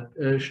Stolle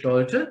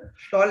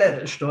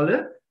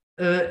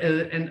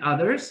and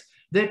others,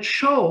 that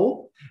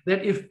show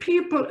that if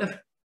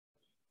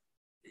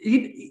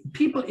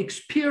people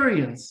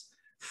experience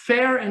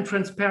fair and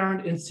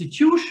transparent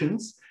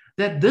institutions,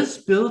 that this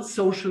builds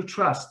social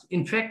trust.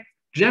 In fact,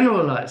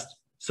 generalized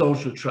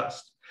social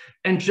trust.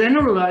 And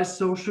generalized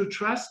social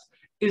trust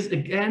is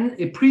again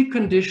a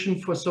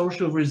precondition for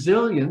social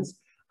resilience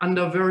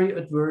under very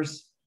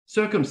adverse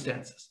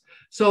circumstances.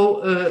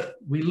 So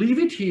we leave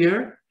it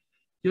here,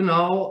 you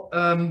know,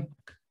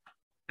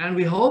 and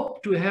we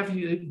hope to have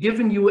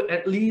given you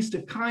at least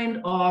a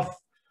kind of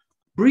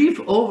brief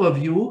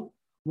overview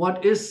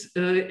what is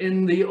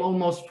in the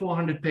almost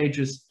 400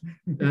 pages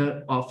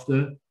of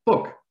the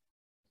book.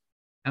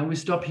 And we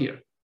stop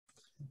here.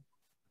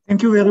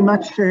 Thank you very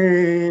much,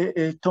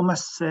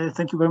 Thomas.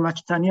 Thank you very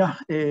much, Tanja.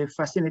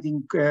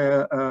 Fascinating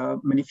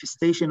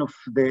manifestation of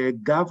the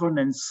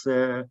governance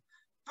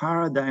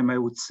paradigm, I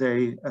would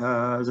say,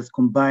 that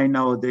combine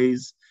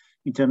nowadays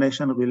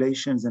international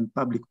relations and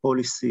public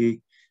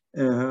policy,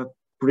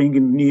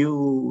 bringing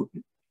new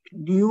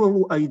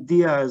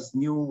ideas,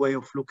 new way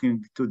of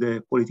looking to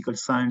the political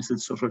science and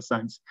social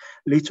science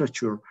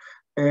literature.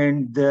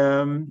 And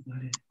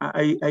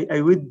I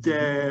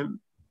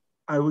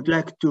would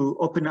like to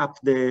open up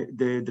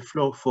the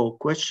floor for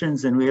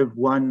questions, and we have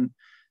one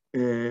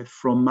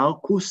from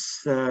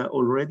Marcus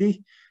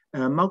already.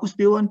 Marcus,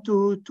 do you want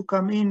to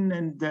come in?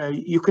 And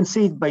you can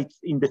see it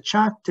in the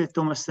chat,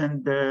 Thomas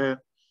and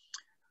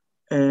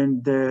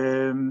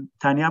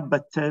Tanja.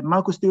 But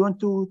Marcus, do you want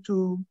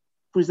to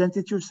present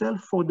it yourself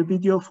for the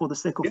video, for the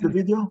sake of the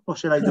video, or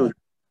shall I do it?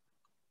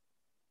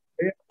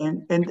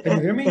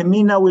 And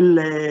Mina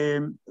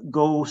will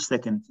go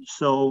second.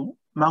 So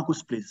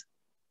Marcus, please.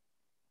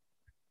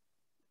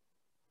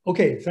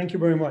 Okay, thank you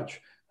very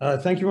much.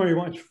 Thank you very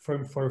much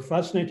for a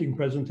fascinating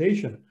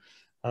presentation.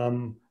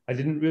 I I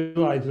didn't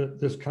realize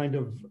that this kind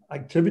of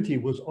activity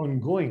was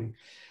ongoing.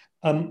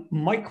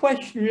 My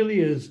question really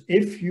is,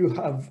 if you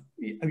have,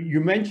 you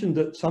mentioned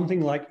that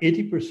something like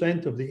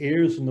 80% of the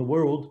areas in the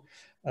world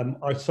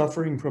are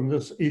suffering from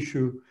this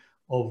issue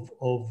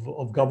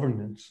of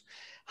governance.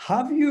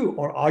 Have you,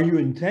 or are you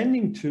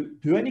intending to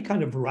do any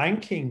kind of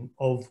ranking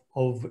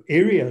of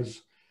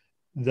areas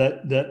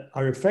that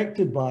are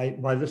affected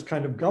by this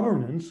kind of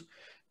governance,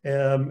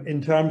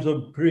 in terms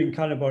of putting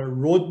kind of a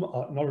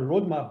roadmap, not a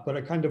roadmap, but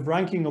a kind of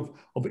ranking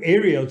of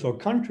areas or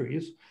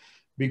countries?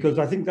 Because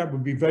I think that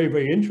would be very,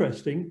 very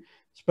interesting,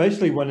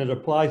 especially when it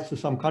applies to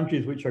some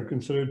countries which are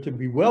considered to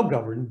be well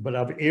governed, but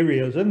have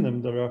areas in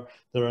them that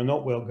are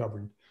not well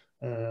governed.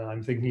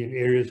 I'm thinking in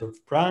areas of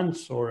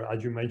France, or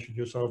as you mentioned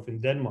yourself, in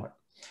Denmark.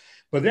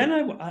 But then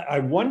I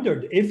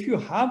wondered, if you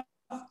have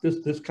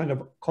this kind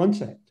of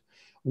concept,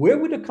 where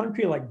would a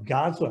country like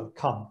Gaza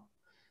come?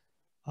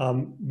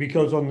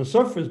 Because on the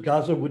surface,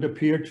 Gaza would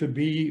appear to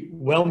be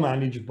well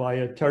managed by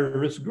a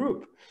terrorist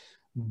group.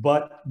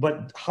 But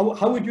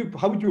how would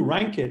you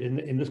rank it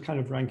in this kind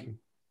of ranking?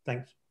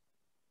 Thanks.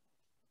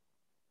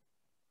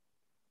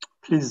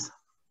 Please.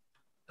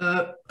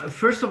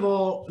 First of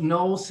all,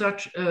 no,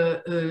 such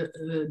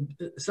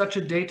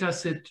a data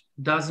set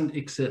doesn't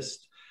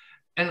exist.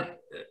 And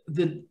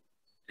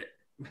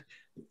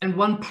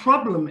one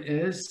problem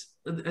is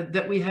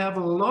that we have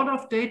a lot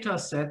of data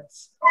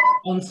sets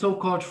on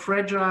so-called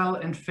fragile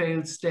and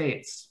failed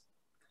states.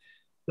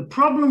 The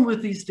problem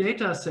with these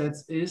data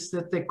sets is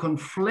that they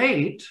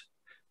conflate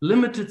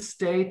limited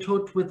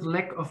statehood with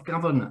lack of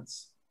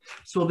governance.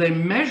 So they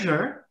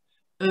measure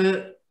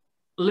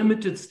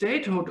limited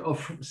statehood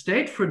of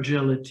state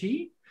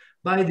fragility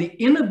by the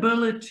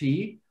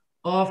inability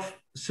of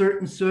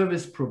certain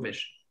service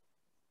provision.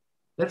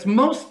 That's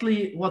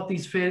mostly what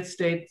these failed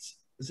states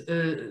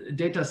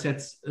data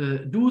sets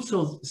do.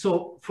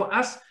 So for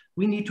us,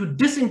 we need to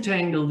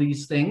disentangle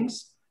these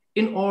things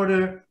in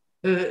order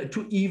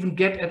to even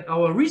get at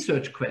our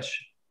research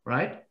question,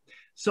 right?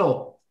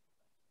 So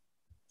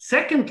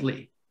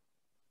secondly,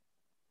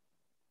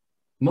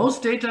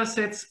 most data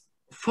sets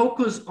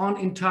focus on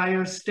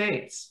entire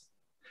states.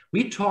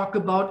 We talk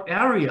about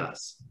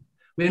areas.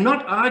 We're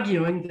not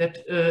arguing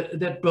that,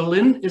 that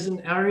Berlin is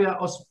an area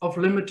of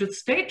limited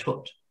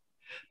statehood,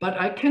 but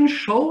I can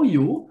show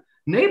you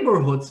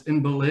neighborhoods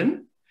in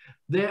Berlin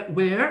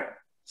where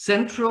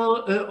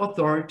central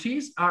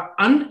authorities are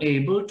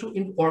unable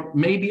to, or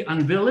maybe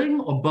unwilling,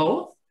 or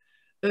both,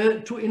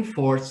 to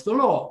enforce the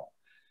law.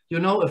 You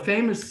know, a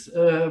famous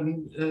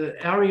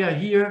area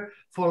here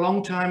for a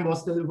long time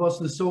was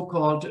the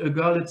so-called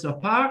Görlitzer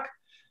Park,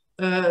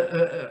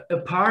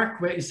 a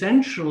park where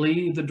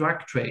essentially the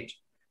drug trade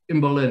in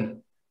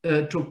Berlin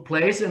took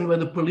place, and where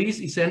the police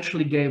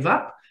essentially gave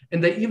up.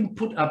 And they even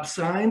put up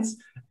signs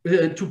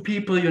to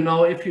people, you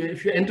know, if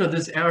you enter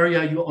this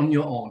area, you're on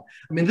your own.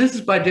 I mean, this is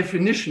by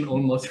definition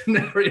almost an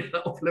area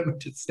of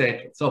limited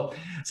statehood. So,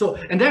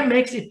 and that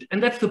makes it,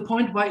 and that's the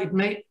point why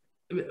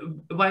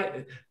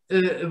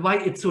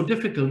it's so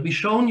difficult. We've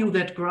shown you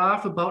that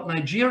graph about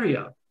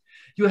Nigeria.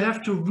 You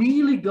have to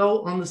really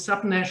go on the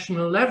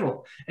subnational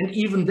level, and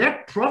even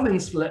that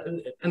province,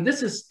 and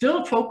this is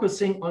still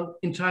focusing on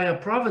entire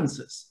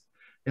provinces.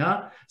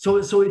 Yeah, so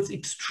it's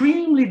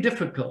extremely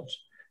difficult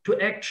to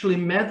actually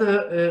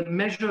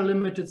measure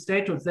limited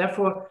statehood.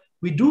 Therefore,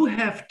 we do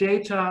have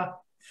data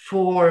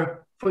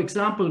for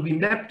example, we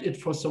mapped it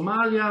for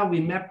Somalia,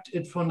 we mapped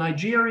it for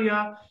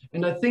Nigeria,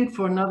 and I think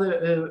for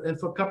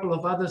a couple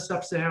of other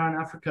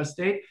sub-Saharan Africa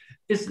states.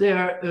 Is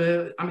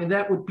there, I mean,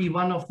 that would be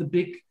one of the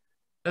big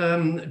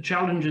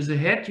challenges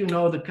ahead, you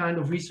know, the kind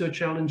of research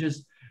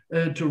challenges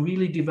to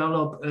really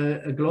develop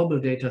a global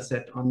data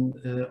set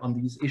on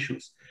these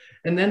issues.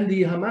 And then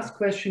the Hamas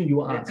question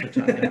you answered,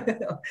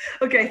 Tanja.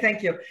 Okay,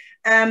 thank you.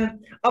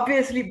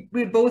 Obviously,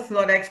 we're both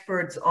not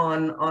experts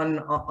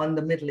on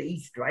the Middle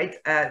East, right?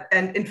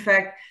 And in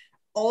fact,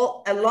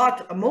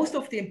 most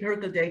of the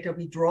empirical data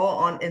we draw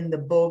on in the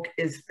book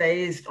is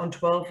based on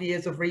 12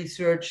 years of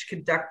research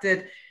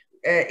conducted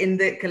in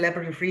the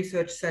Collaborative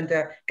Research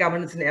Center,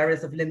 Governance in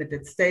Areas of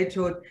Limited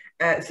Statehood.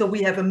 So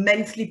we have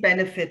immensely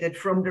benefited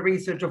from the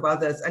research of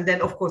others. And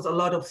then, of course, a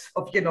lot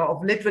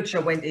of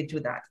literature went into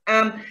that.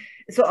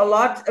 So a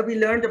lot we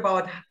learned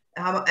about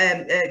how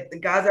the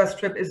Gaza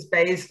Strip is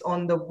based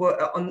on the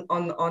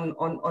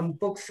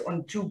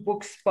on two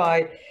books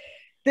by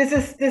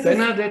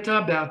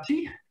Benedetta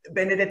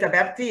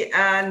Berti,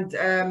 and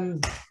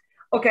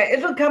okay,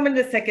 it'll come in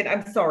a second.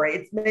 I'm sorry,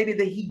 it's maybe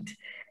the heat.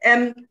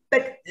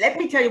 But let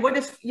me tell you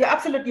you're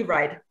absolutely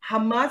right.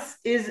 Hamas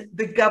is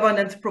the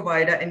governance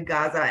provider in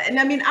Gaza. And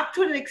I mean, up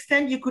to an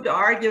extent, you could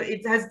argue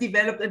it has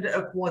developed into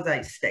a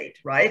quasi-state,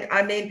 right?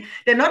 I mean,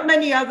 there are not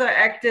many other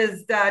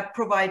actors that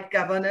provide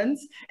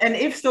governance. And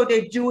if so,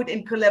 they do it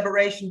in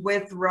collaboration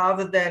with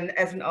rather than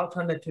as an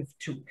alternative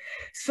to.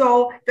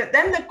 So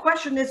then the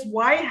question is,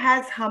 why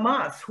has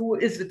Hamas, who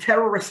is a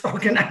terrorist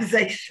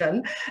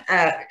organization,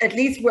 at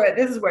least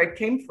this is where it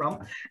came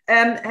from,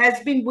 has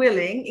been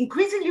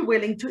increasingly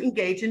willing to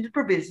engage in in the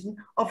provision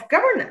of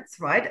governance,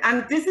 right?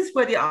 And this is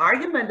where the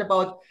argument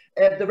about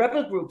the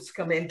rebel groups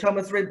come in,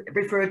 Thomas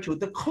referred to.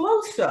 The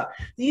closer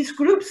these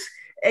groups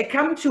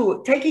come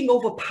to taking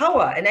over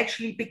power and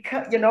actually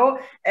becoming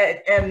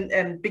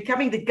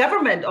the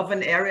government of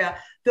an area,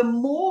 the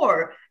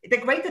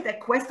greater their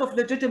quest of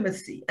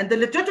legitimacy. And the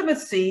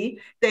legitimacy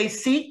they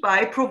seek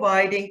by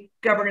providing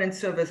governance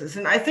services.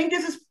 And I think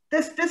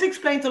this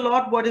explains a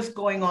lot what is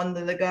going on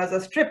in the Gaza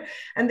Strip.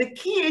 And the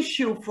key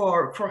issue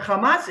for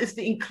Hamas is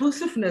the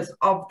inclusiveness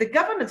of the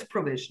governance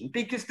provision,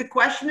 because the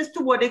question is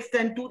to what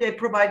extent do they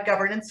provide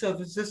governance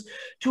services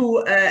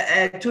to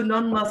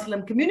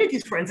non-Muslim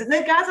communities, for instance.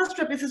 In the Gaza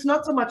Strip, this is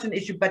not so much an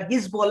issue, but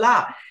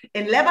Hezbollah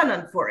in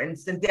Lebanon, for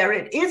instance, there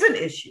it is an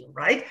issue,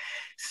 right?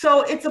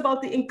 So it's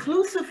about the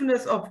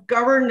inclusiveness of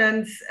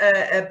governance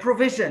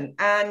provision.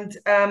 And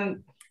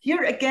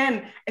here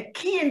again, a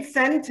key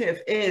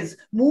incentive is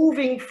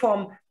moving from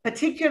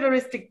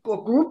particularistic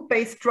or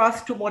group-based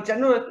trust to more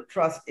general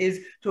trust, is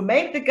to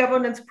make the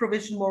governance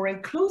provision more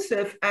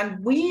inclusive.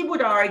 And we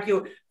would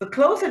argue the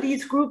closer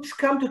these groups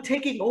come to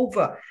taking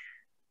over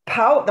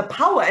the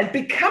power and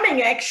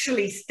becoming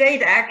actually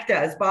state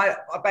actors by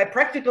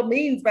practical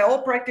means, by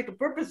all practical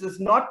purposes,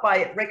 not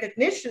by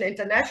recognition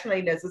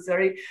internationally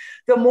necessary,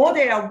 the more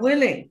they are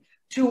willing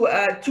to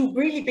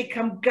really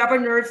become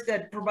governors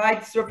that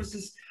provide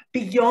services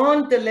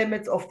beyond the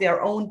limits of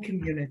their own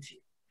community.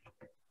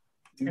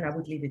 And I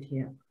would leave it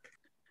here.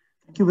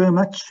 Thank you very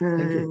much.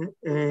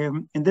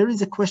 And there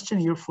is a question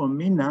here from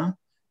Mina,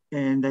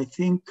 and I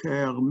think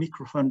her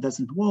microphone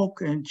doesn't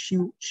work. And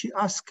she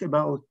asked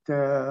about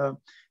the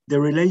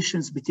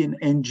relations between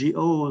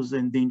NGOs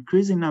and the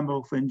increasing number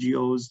of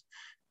NGOs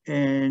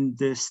and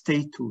the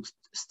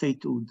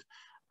statehood.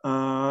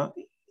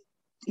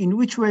 In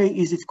which way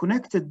is it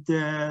connected,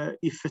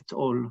 if at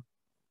all?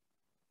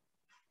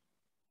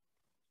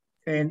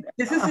 And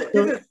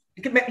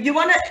you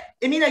want to,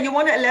 Emina, you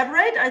want to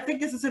elaborate? I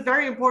think this is a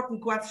very important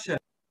question.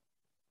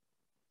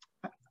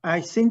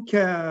 I think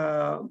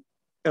her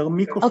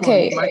microphone.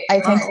 Okay, I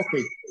think.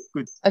 Okay,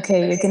 good.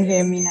 Okay, you can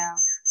hear me now.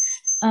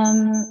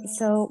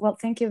 Well,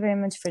 thank you very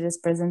much for this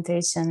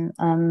presentation.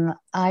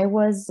 I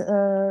was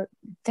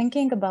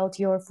thinking about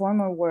your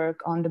former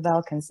work on the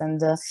Balkans and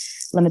the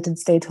limited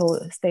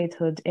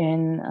statehood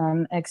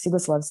in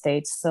ex-Yugoslav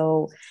states.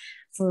 So,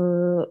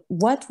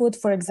 what would,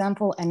 for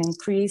example, an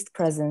increased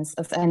presence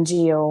of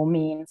NGO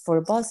mean for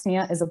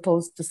Bosnia as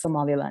opposed to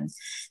Somaliland?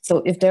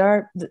 So if there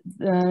are,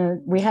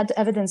 we had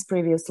evidence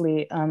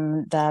previously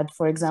that,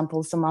 for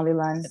example,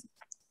 Somaliland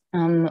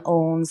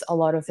owns a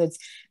lot of its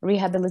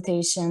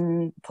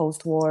rehabilitation,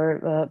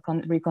 post-war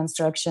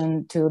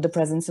reconstruction to the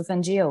presence of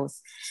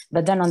NGOs.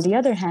 But then on the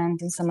other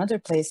hand, in some other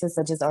places,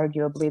 such as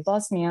arguably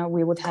Bosnia,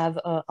 we would have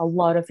a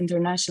lot of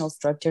international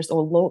structures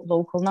or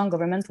local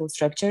non-governmental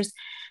structures,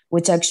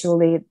 which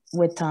actually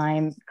with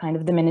time kind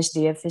of diminish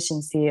the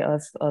efficiency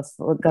of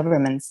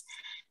governments.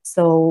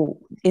 So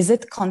is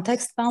it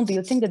context bound? Do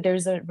you think that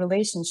there's a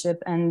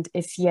relationship? And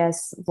if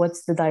yes,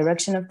 what's the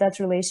direction of that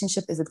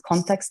relationship? Is it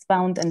context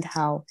bound, and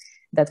how?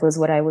 That was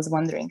what I was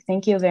wondering.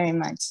 Thank you very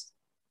much.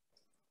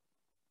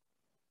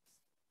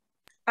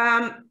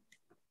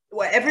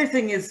 Well,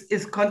 everything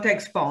is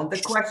context bound.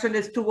 The question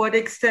is, to what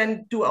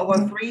extent do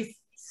our three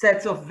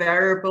sets of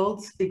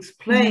variables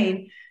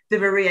explain the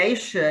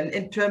variation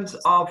in terms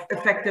of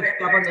effective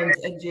governance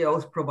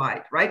NGOs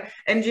provide, right?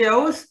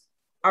 NGOs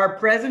are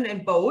present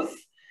in both,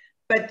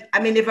 but I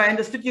mean, if I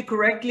understood you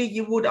correctly,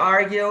 you would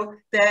argue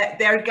that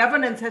their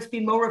governance has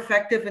been more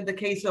effective in the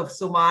case of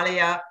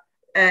Somalia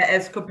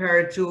as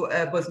compared to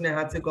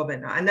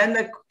Bosnia-Herzegovina. And then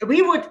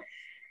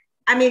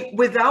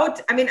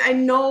I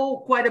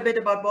know quite a bit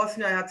about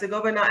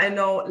Bosnia-Herzegovina. I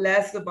know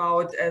less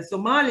about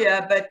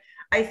Somalia, but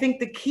I think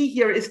the key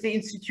here is the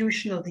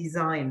institutional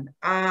design.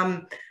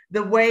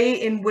 The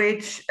way in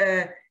which,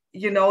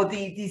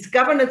 these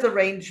governance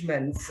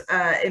arrangements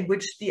in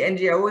which the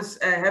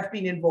NGOs have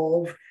been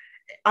involved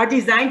are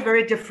designed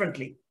very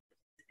differently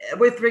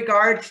with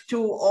regard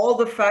to all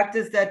the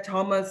factors that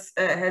Thomas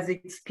has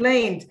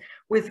explained,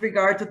 with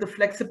regard to the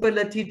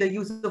flexibility, the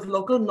use of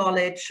local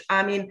knowledge.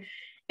 I mean,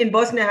 in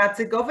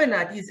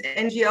Bosnia-Herzegovina, these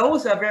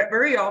NGOs are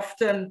very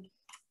often,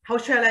 how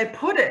shall I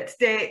put it?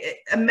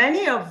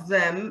 Many of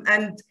them,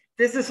 and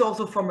this is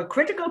also from a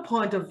critical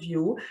point of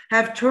view,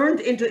 have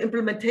turned into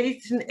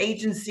implementation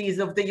agencies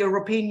of the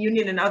European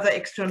Union and other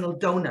external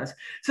donors.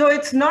 So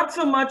it's not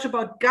so much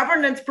about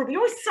governance,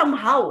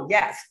 somehow,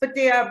 yes, but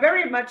they are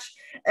very much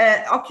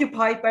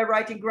occupied by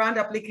writing grant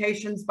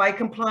applications, by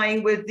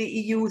complying with the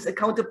EU's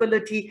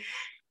accountability.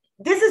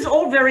 This is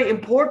all very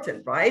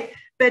important, right?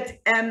 But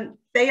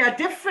they are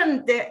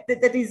different.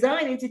 The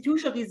design,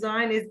 institutional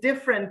design, is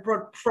different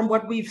from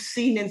what we've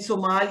seen in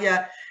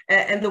Somalia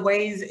and the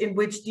ways in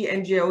which the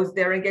NGOs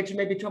they're engaged.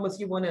 Maybe Thomas,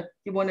 you want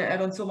to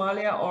add on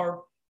Somalia,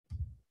 or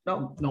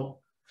no? No,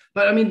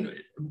 but I mean,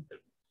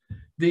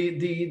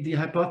 the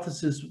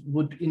hypothesis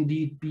would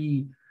indeed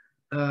be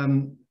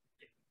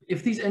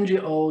if these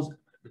NGOs,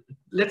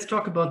 let's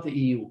talk about the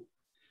EU.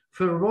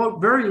 For a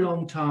very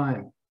long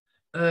time,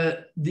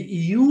 the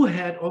EU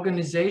had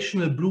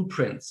organizational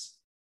blueprints,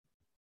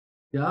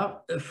 yeah,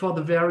 for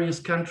the various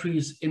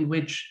countries in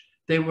which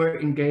they were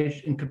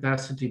engaged in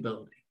capacity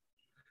building.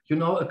 You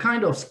know, a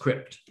kind of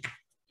script.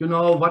 You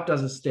know, what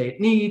does a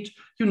state need?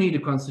 You need a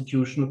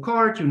constitutional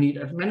court, you need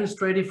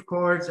administrative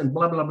courts, and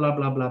blah, blah, blah,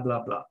 blah, blah,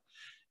 blah, blah.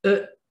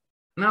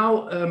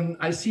 Now,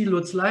 I see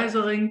Lutz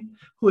Leisering,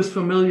 who is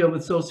familiar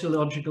with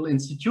sociological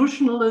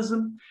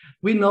institutionalism.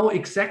 We know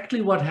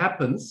exactly what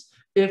happens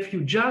if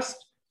you just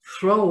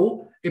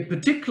throw a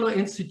particular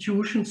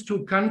institutions to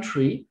a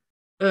country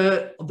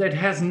that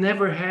has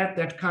never had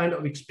that kind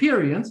of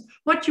experience.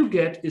 What you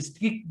get is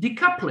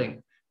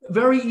decoupling,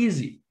 very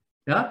easy.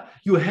 Yeah,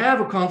 you have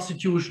a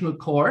constitutional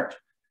court,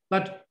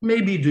 but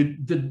maybe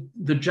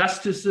the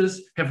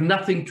justices have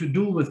nothing to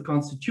do with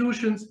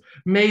constitutions.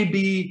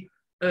 Maybe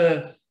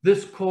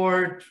this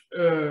court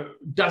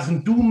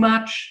doesn't do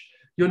much,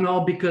 you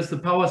know, because the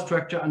power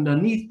structure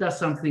underneath does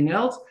something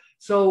else.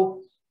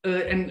 So,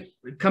 and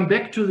come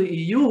back to the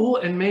EU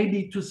and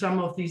maybe to some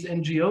of these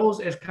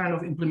NGOs as kind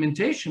of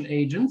implementation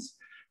agents.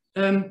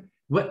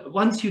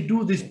 Once you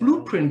do this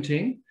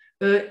blueprinting,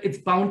 it's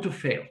bound to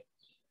fail.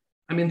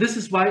 I mean, this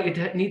is why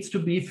it needs to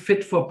be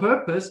fit for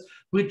purpose,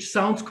 which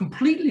sounds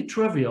completely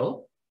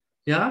trivial,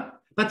 yeah,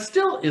 but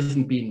still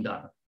isn't being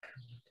done.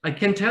 I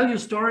can tell you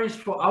stories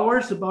for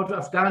hours about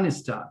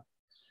Afghanistan.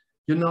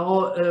 You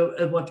know,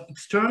 what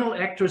external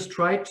actors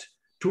tried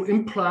to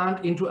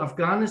implant into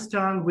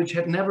Afghanistan, which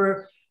had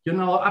never, you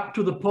know, up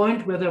to the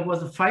point where there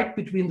was a fight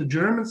between the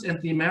Germans and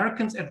the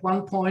Americans at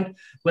one point,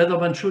 whether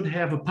one should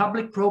have a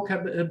public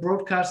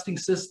broadcasting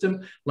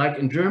system like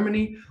in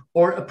Germany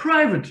or a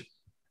private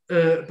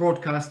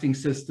broadcasting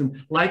system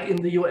like in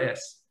the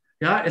US,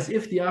 yeah, as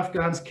if the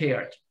Afghans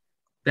cared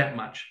that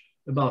much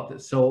about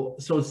this. So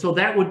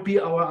that would be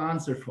our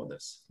answer for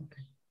this.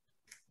 Okay.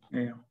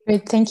 Yeah.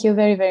 Great, thank you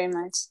very, very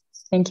much.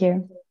 Thank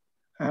you.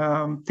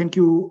 Thank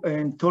you.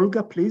 And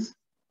Tolga, please.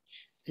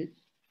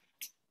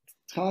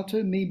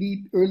 Tata,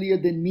 maybe earlier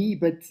than me,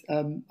 but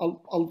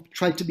I'll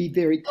try to be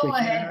very quick.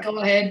 Go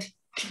ahead.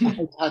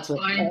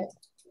 Tata,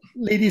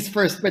 ladies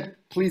first, but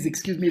please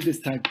excuse me this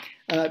time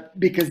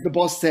because the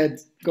boss said,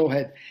 go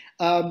ahead.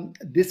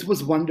 This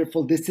was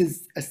wonderful. This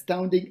is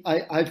astounding.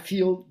 I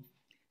feel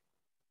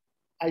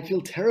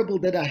terrible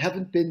that I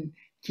haven't been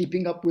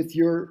keeping up with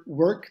your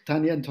work,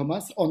 Tanja and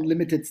Thomas, on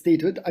limited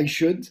statehood. I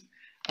should.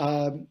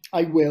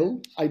 I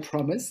will, I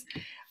promise.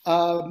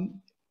 I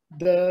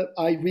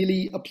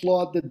really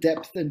applaud the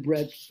depth and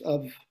breadth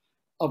of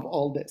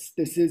all this.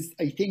 This is,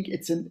 I think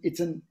it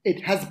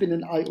has been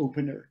an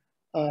eye-opener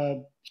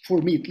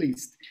for me at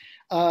least,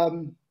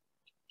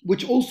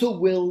 which also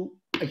will,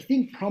 I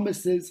think,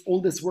 promises,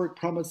 all this work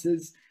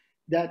promises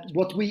that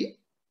what we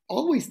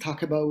always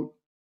talk about,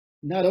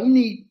 not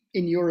only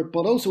in Europe,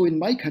 but also in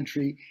my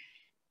country,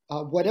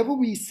 whatever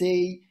we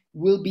say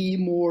will be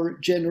more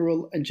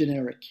general and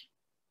generic,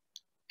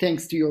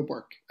 thanks to your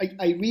work.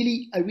 I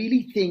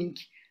really think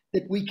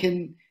that we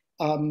can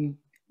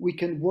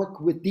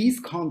work with these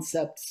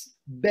concepts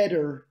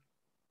better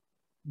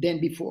than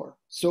before.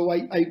 So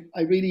I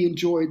really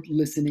enjoyed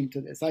listening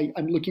to this.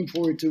 I'm looking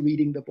forward to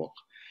reading the book.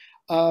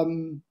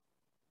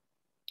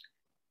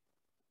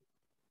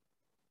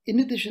 In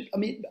addition, I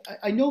mean,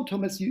 I know,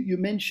 Thomas, you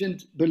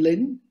mentioned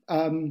Berlin,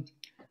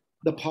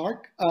 the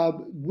park,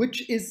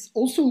 which is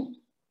also,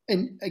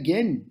 and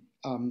again,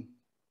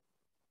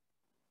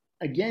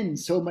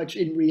 so much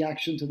in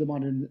reaction to the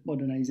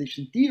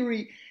modernization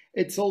theory.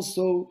 It's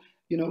also,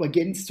 you know,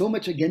 again, so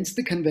much against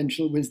the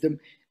conventional wisdom.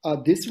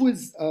 This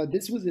was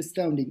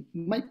astounding.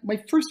 My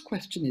first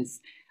question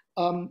is,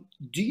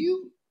 do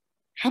you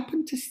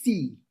happen to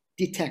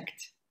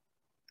detect,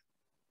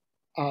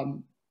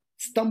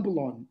 stumble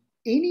on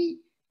any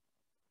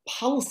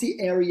policy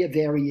area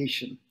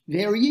variation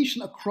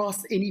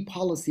across any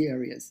policy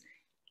areas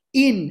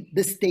in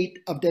the state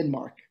of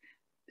Denmark?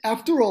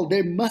 After all,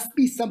 there must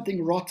be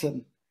something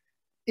rotten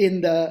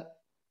in the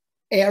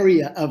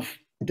area of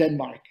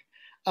Denmark.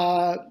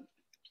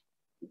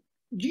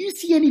 Do you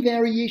see any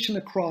variation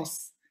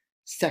across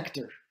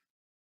sectors?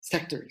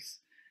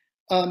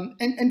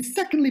 And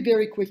secondly,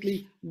 very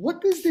quickly, what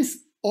does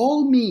this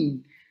all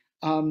mean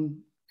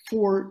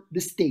for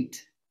the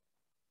state?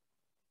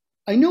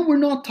 I know we're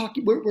not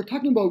talking, we're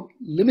talking about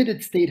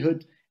limited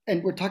statehood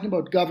and we're talking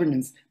about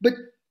governance, but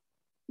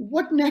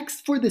what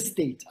next for the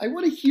state? I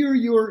want to hear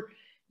your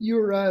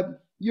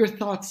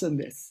thoughts on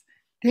this.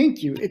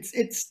 Thank you.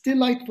 It's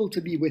delightful to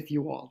be with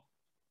you all.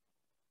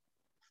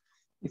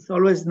 It's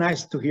always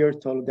nice to hear,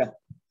 Tolga.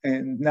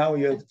 And now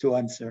you have to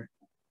answer,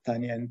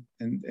 Tanja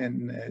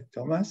and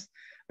Thomas.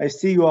 I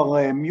see you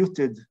are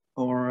muted,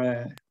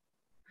 or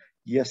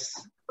yes.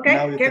 Okay,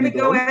 now you can we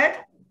go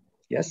ahead?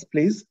 Yes,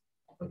 please.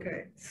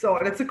 Okay, so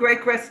that's a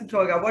great question,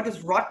 Tolga. What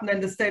is rotten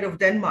in the state of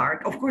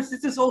Denmark? Of course,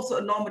 this is also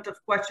a normative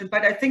question,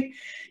 but I think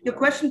your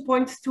question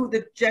points to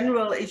the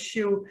general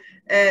issue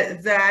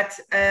that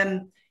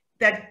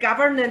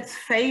governance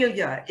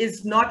failure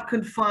is not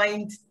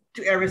confined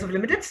to areas of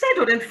limited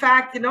statehood. In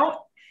fact, you know,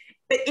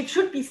 it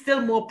should be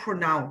still more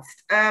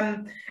pronounced.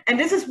 And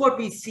this is what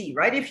we see,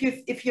 right?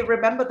 If you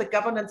remember the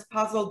governance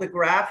puzzle, the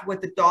graph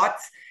with the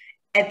dots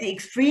at the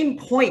extreme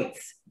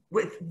points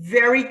with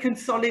very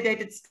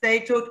consolidated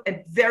statehood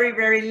and very,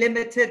 very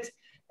limited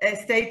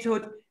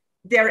statehood,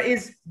 there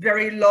is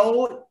very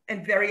low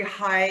and very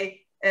high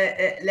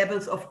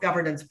levels of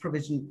governance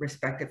provision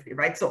respectively,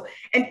 right? So,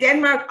 and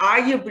Denmark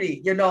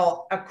arguably, you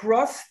know,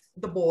 across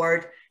the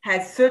board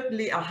has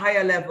certainly a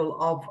higher level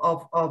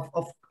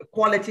of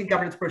quality and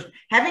governance provision.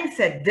 Having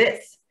said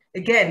this,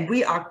 again,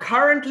 we are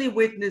currently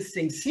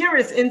witnessing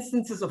serious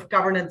instances of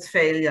governance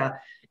failure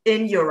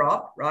in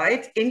Europe,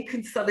 right? In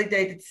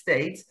consolidated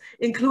states,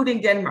 including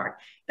Denmark.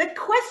 The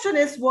question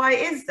is, why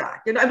is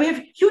that? You know, we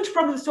have huge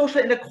problems with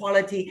social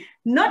inequality.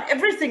 Not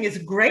everything is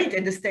great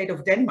in the state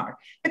of Denmark.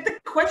 But the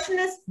question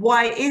is,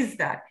 why is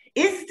that?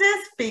 Is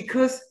this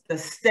because the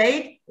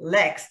state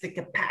lacks the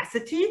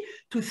capacity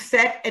to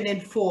set and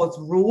enforce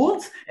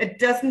rules? It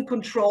doesn't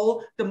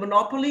control the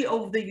monopoly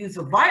over the use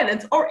of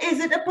violence, or is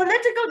it a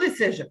political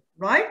decision,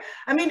 right?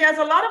 I mean, there's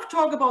a lot of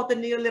talk about the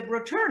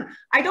neoliberal turn.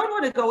 I don't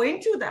want to go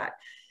into that.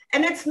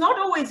 And it's not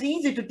always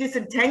easy to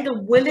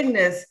disentangle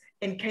willingness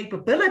and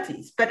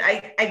capabilities, but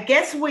I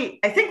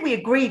think we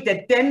agreed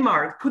that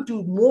Denmark could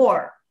do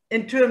more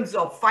in terms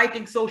of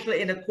fighting social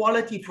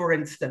inequality, for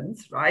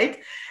instance, right,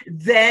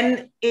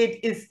 than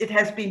it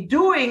has been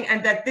doing,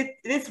 and that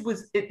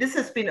this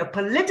has been a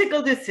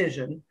political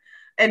decision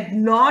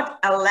and not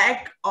a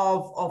lack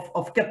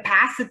of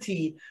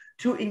capacity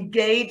to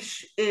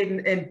engage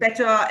in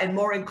better and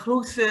more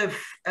inclusive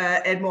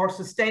and more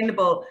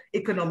sustainable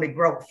economic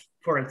growth,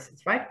 for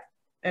instance, right?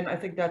 And I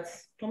think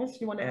that's, Thomas,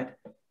 you want to add?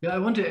 Yeah, I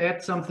want to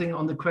add something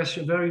on the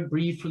question very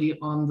briefly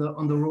on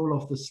the role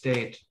of the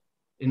state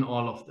in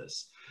all of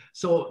this.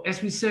 So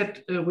as we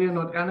said, we are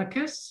not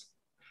anarchists.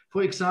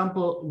 For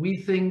example, we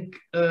think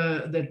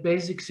that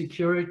basic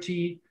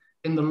security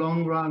in the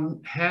long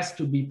run has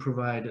to be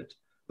provided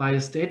by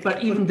a state,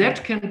 but even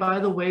that can, by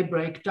the way,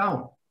 break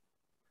down.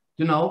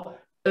 You know,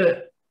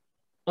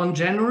 on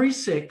January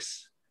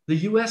 6th, the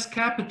US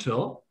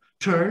Capitol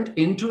turned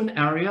into an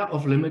area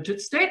of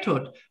limited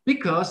statehood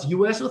because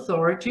US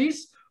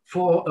authorities,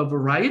 for a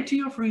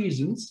variety of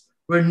reasons,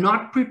 were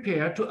not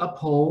prepared to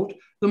uphold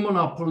the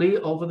monopoly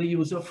over the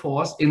use of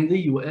force in the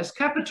US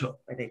Capitol.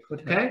 They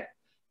could have. Okay?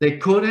 They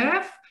could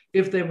have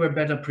if they were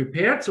better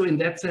prepared. So in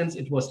that sense,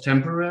 it was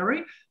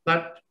temporary,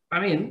 but I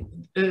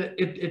mean,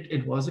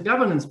 it was a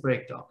governance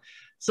breakdown.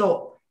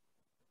 So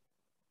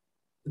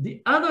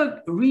the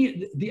other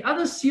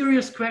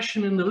serious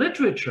question in the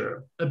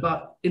literature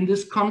about in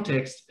this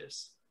context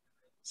is,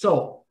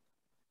 so,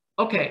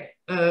 okay,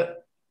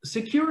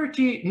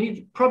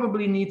 security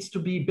probably needs to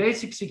be,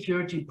 basic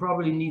security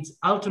probably needs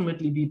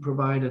ultimately be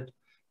provided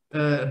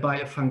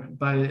by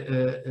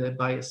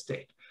a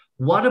state.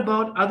 What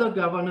about other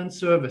governance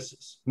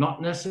services?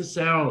 Not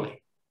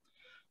necessarily.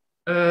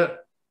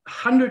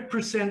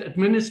 100%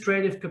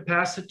 administrative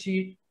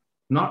capacity,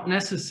 not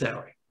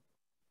necessary.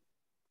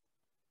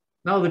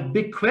 Now the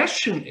big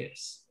question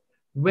is,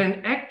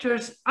 when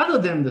actors other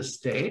than the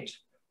state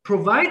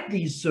provide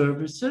these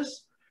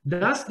services,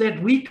 does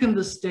that weaken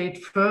the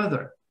state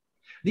further?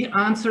 The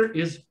answer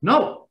is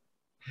no.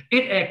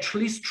 It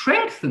actually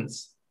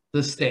strengthens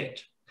the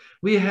state.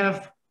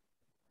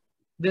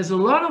 There's a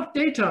lot of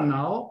data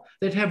now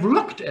that have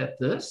looked at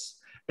this,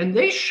 and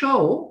they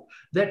show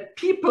that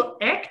people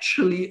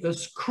actually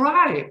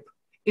ascribe,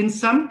 in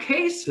some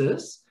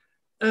cases,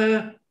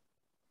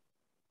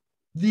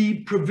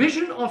 the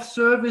provision of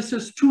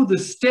services to the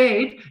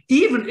state,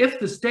 even if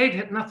the state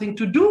had nothing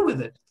to do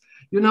with it.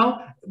 You know,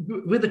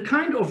 with the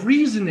kind of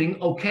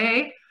reasoning,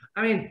 okay,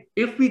 I mean,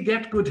 if we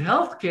get good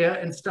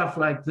healthcare and stuff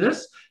like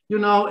this, you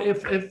know,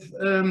 if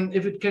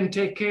it can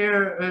take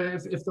care,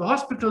 if the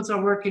hospitals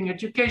are working,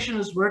 education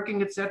is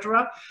working,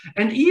 etc.,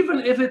 and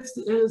even if it's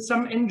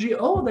some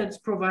NGO that's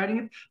providing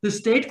it, the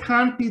state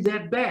can't be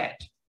that bad,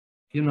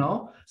 you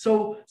know.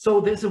 So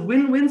there's a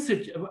win-win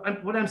situation.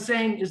 What I'm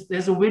saying is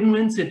there's a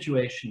win-win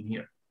situation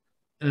here,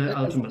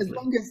 ultimately.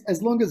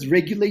 As long as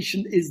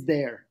regulation is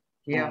there.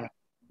 Yeah.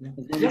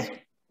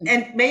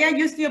 And may I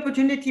use the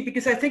opportunity,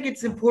 because I think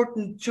it's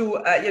important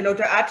to,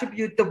 to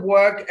attribute the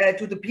work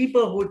to the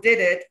people who did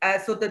it.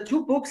 So the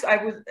two books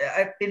I've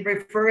been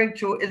referring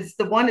to is,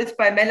 the one is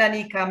by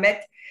Melanie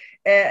Kamet,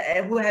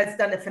 who has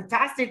done a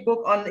fantastic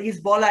book on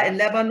Hezbollah in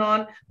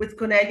Lebanon with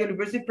Cornell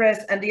University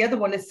Press. And the other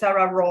one is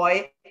Sarah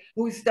Roy,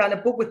 who's done a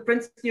book with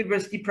Princeton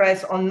University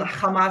Press on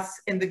Hamas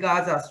in the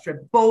Gaza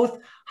Strip. Both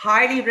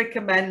highly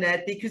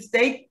recommended because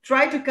they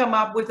try to come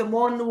up with a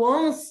more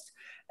nuanced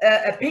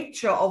a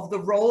picture of the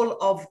role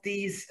of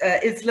these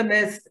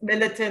Islamist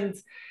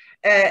militant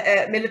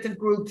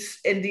groups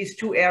in these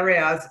two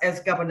areas as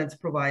governance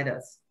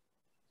providers.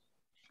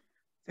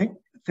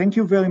 Thank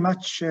you very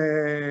much.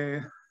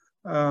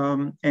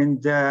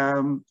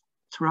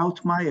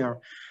 Trautmeier,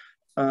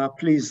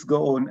 please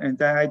go on. And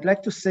I'd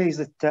like to say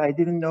that I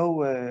didn't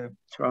know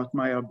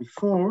Trautmeier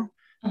before.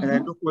 And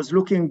I was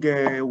looking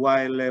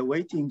while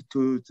waiting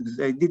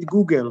I did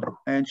Google,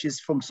 and she's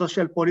from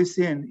social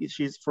policy, and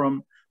she's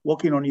from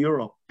working on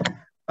Europe,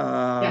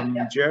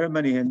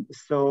 Germany. And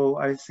so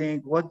I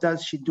think, what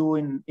does she do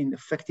in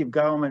effective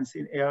governments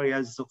in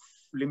areas of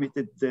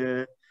limited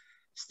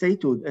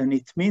statehood? And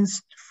it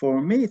means,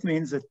 for me, it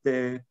means that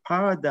the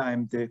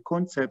paradigm, the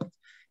concept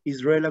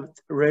is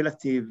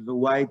relative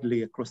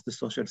widely across the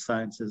social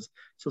sciences.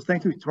 So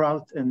thank you,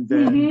 Trout, and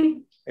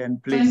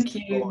please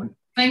go on.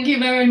 Thank you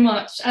very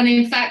much. And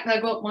in fact,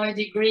 I got my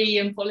degree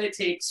in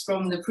politics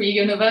from the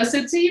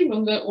pre-university,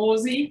 from the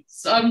Aussie,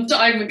 some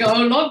time ago,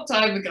 a long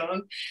time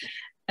ago.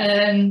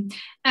 And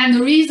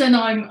the reason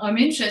I'm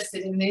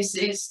interested in this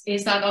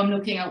is that I'm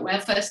looking at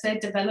welfare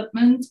state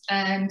development,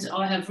 and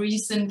I have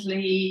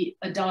recently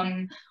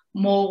done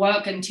more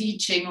work and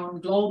teaching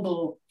on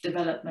global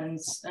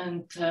developments,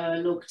 and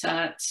looked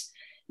at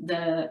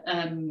the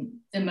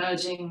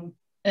emerging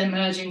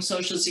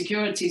social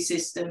security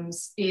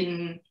systems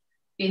in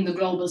the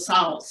global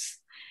south.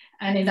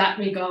 And in that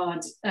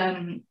regard,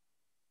 I'm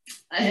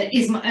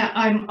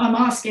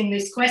asking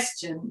this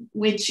question,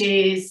 which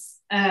is,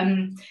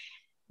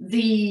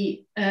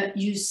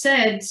 you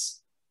said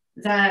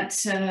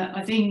that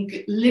I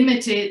think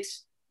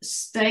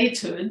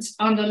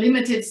under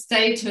limited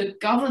statehood,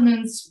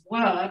 governance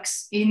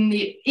works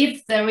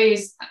if there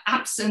is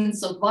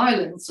absence of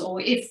violence,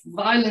 or if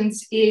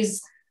violence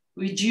is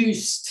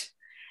reduced.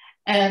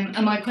 And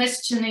my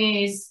question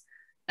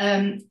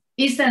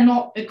is there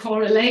not a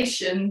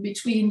correlation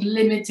between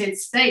limited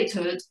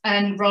statehood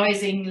and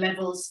rising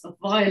levels of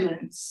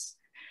violence?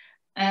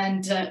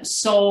 And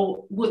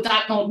so would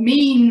that not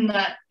mean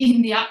that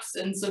in the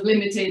absence of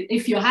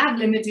if you have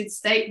limited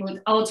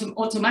statehood,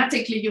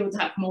 automatically you would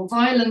have more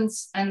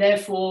violence, and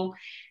therefore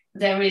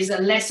there is a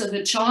less of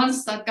a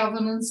chance that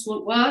governance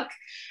will work?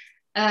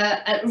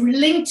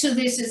 Linked to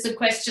this is the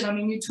question, I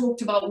mean, you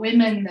talked about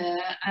women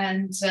there,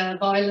 and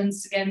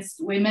violence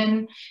against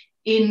women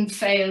in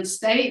failed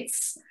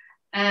states,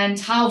 and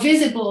how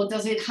visible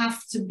does it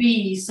have to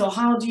be? So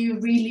how do you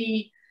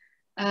really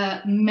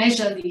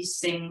measure these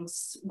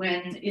things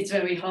when it's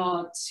very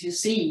hard to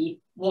see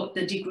what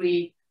the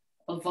degree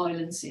of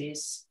violence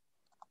is?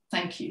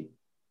 Thank you.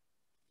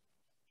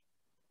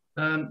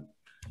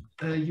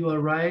 You are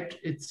right.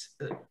 It's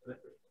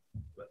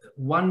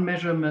one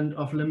measurement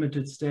of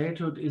limited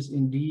statehood is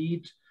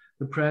indeed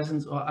the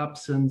presence or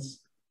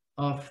absence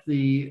of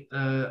the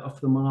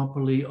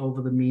monopoly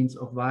over the means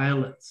of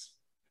violence.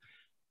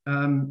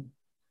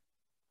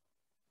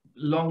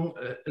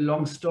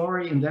 Long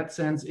story in that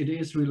sense, it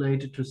is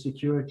related to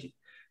security.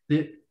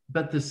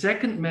 But the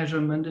second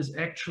measurement is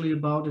actually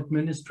about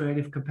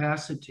administrative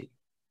capacity.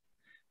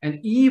 And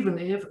even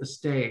if a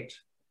state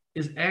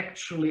is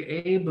actually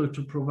able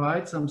to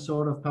provide some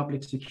sort of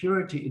public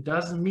security, it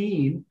doesn't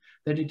mean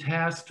that it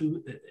has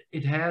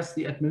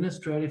the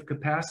administrative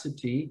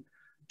capacity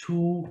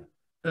to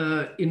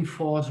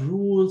enforce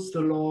rules,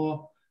 the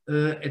law,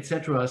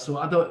 etc. So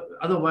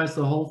otherwise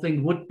the whole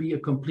thing would be a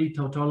complete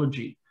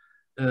tautology.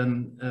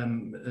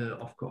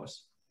 Of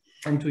course.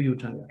 On to you,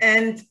 Tanja.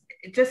 And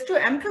just to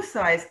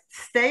emphasize,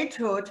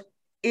 statehood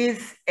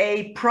is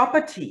a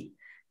property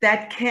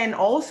that can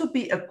also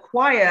be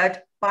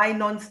acquired by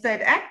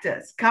non-state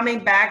actors.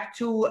 Coming back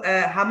to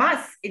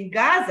Hamas in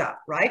Gaza,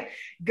 right?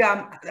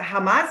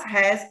 Hamas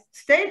has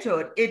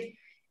statehood. It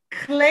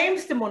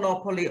claims the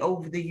monopoly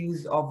over the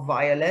use of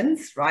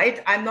violence,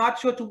 right? I'm not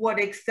sure to what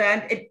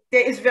extent.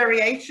 There is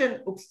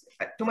variation. Oops,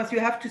 Thomas, you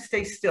have to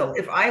stay still.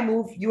 If I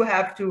move, you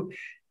have to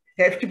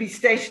be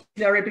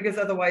stationary, because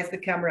otherwise the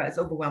camera is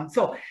overwhelmed.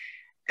 So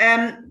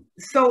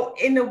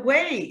in a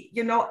way,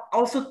 you know,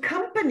 also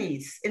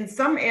companies in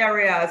some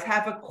areas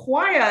have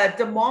acquired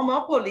the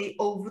monopoly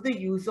over the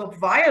use of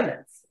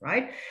violence,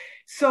 right?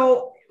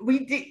 So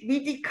we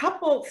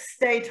decouple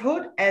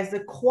statehood as a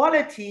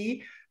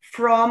quality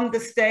from the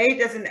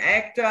state as an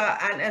actor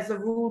and as a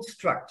rule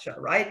structure,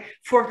 right?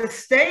 For the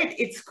state,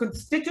 it's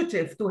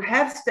constitutive to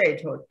have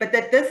statehood, but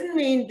that doesn't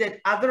mean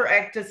that other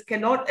actors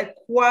cannot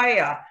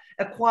acquire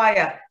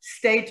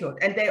statehood,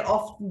 and they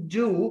often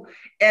do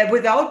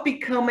without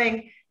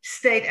becoming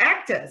state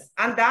actors.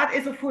 And that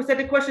is, of course, that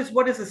the question is,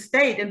 what is a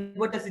state and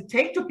what does it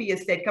take to be a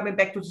state? Coming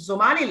back to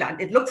Somaliland,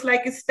 it looks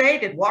like a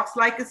state, it walks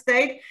like a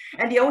state,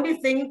 and the only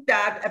thing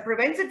that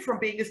prevents it from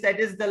being a state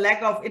is the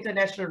lack of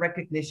international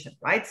recognition,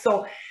 right?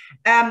 So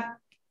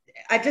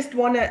I just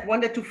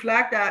wanted to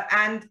flag that.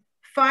 And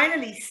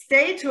finally,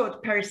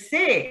 statehood per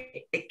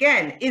se,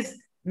 again, is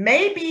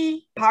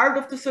maybe part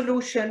of the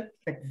solution,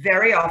 but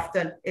very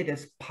often it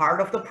is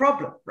part of the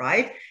problem,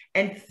 right?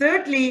 And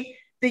thirdly,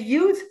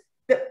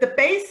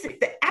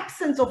 the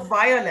absence of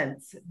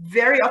violence,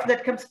 very often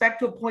that comes back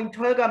to a point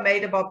Holger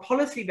made about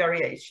policy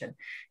variation.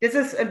 This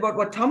is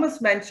what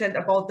Thomas mentioned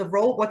about the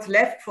role, what's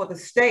left for the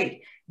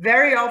state.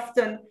 Very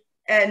often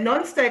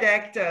non-state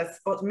actors,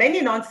 or many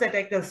non-state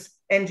actors,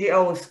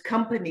 NGOs,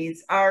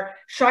 companies are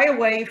shy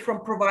away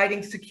from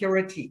providing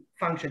security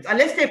functions,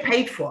 unless they're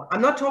paid for.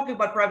 I'm not talking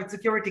about private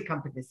security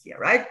companies here,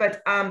 right?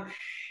 But,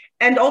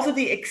 and also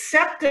the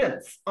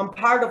acceptance on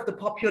part of the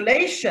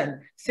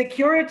population,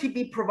 security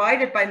be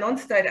provided by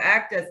non-state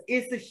actors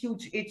is a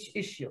huge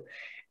issue.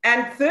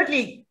 And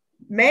thirdly,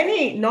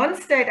 many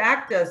non-state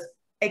actors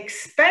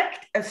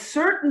expect a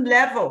certain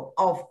level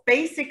of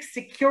basic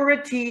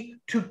security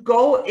to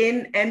go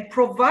in and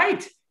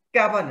provide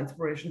governance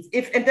provisions.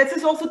 And this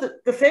is also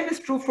the same is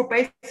true for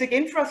basic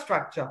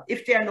infrastructure.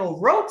 If there are no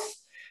roads,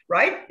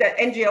 right, that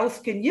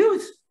NGOs can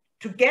use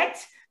to get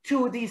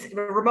to these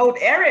remote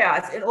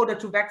areas in order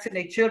to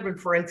vaccinate children,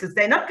 for instance,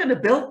 they're not going to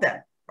build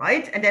them,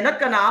 right? And they're not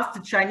going to ask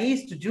the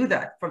Chinese to do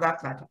that, for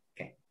that matter.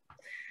 Okay.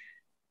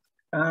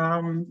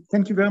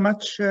 Thank you very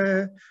much,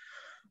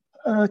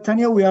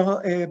 Tanja. We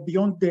are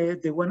beyond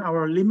the 1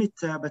 hour limit,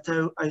 but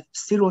I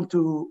still want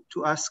to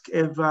ask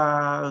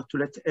Eva, to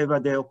let Eva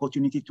the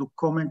opportunity to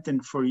comment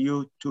and for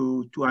you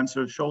to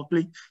answer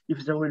shortly.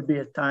 If there will be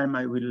a time,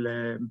 I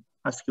will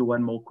ask you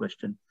one more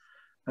question.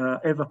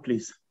 Eva,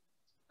 please.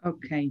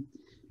 Okay,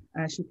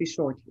 should be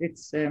short.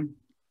 It's a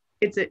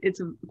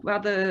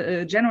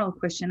rather general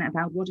question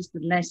about what is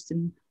the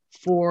lesson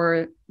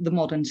for the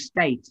modern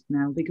state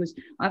now, because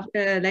I've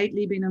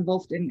lately been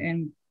involved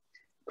in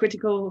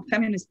critical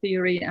feminist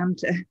theory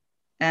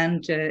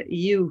and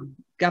EU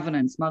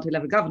governance,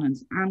 multi-level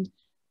governance, and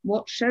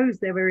what shows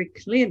there very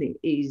clearly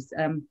is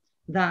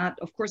that,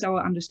 of course,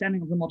 our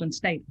understanding of the modern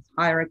state,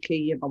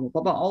 hierarchy, blah, blah,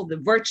 blah, blah, all the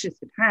virtues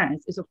it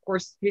has is, of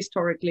course,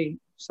 historically,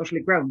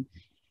 socially grown.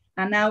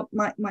 And now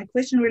my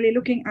question really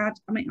looking at,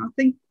 I mean, I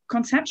think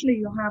conceptually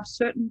you have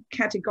certain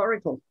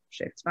categorical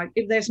shifts, like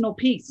if there's no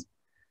peace,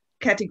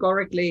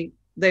 categorically,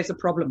 there's a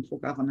problem for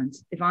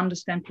governance, if I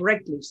understand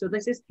correctly. So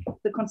this is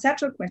the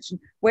conceptual question.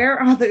 Where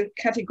are the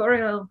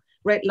categorical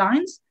red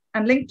lines?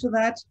 And linked to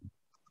that,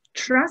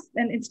 trust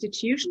and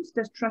institutions.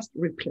 Does trust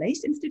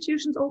replace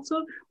institutions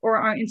also? Or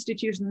are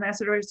institutions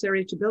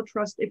necessary to build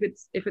trust if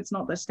it's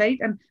not the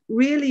state? And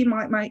really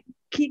my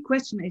key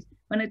question is,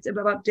 when it's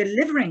about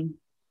delivering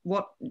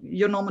what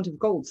your normative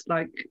goals,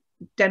 like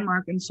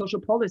Denmark and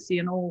social policy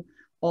and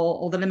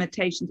all the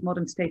limitations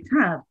modern states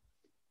have,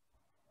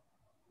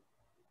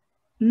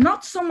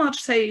 not so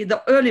much, say,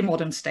 the early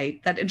modern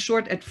state that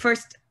ensured at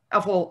first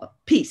of all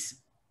peace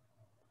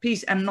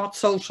and not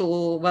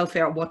social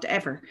welfare or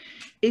whatever.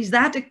 Is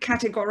that a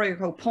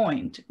categorical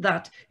point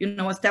that, you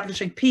know,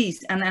 establishing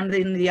peace and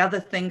then the other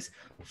things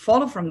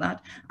follow from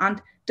that?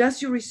 And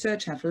does your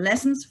research have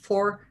lessons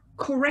for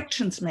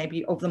corrections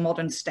maybe of the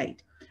modern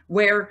state,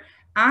 where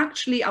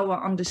actually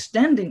our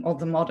understanding of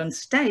the modern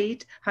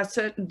state has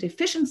certain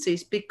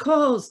deficiencies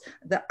because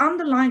the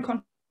underlying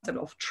concept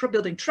of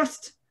building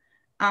trust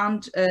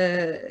and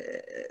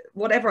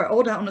whatever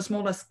order on a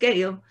smaller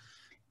scale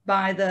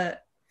by the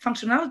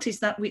functionalities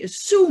that we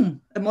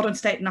assume a modern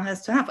state now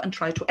has to have and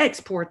try to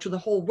export to the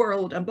whole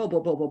world and blah,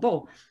 blah, blah, blah,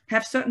 blah,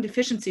 have certain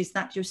deficiencies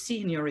that you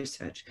see in your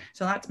research.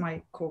 So that's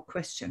my core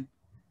question.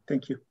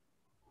 Thank you.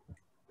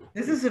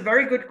 This is a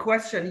very good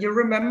question. You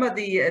remember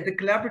the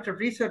Collaborative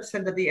Research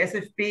Center, the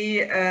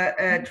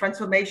SFB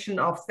transformation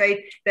of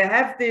state. They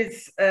have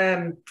this,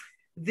 in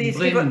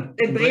Bremen,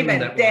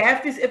 they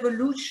have this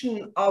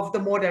evolution of the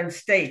modern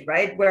state,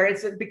 right? Where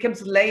it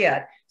becomes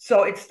layered.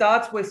 So it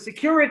starts with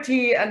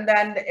security and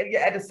then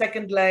at a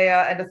second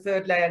layer and a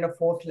third layer and a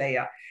fourth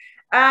layer.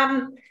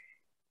 And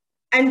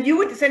you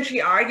would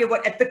essentially argue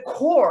what at the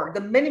core,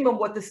 the minimum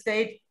what the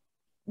state,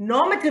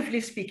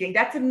 normatively speaking,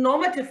 that's a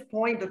normative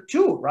point or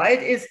two,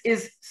 right,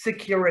 is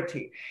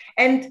security.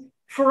 And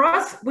for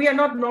us, we are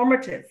not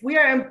normative, we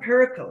are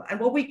empirical. And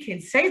what we can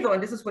say though,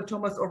 and this is what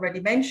Thomas already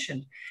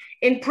mentioned,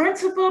 in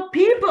principle,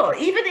 people,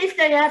 even if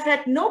they have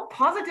had no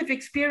positive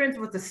experience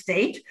with the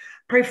state,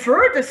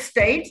 prefer the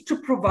state to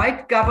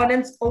provide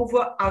governance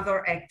over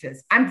other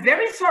actors. I'm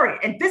very sorry.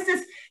 And this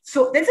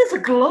is a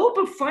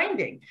global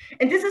finding.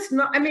 And this is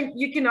not, I mean,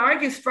 you can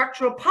argue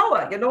structural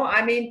power, you know,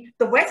 I mean,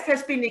 the West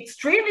has been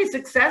extremely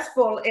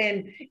successful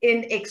in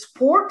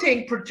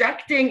exporting,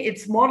 projecting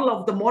its model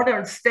of the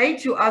modern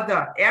state to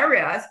other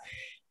areas.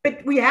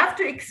 But we have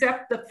to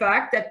accept the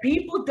fact that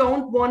people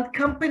don't want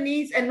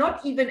companies and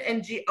not even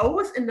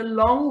NGOs in the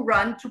long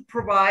run to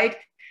provide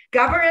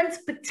governance,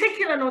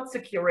 particularly not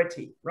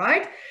security,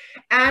 right?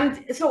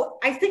 And so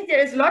I think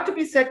there is a lot to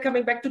be said,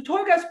 coming back to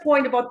Tolga's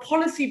point about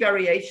policy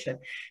variation.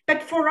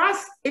 But for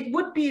us, it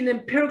would be an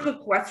empirical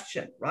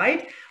question,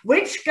 right?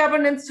 Which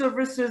governance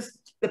services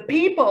the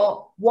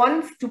people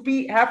want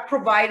to have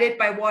provided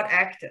by what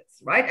actors,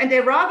 right? And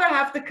they rather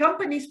have the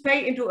companies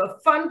pay into a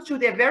fund to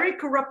their very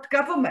corrupt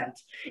government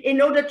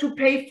in order to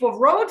pay for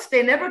roads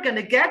they're never going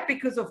to get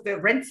because of the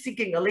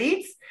rent-seeking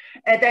elites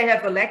they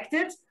have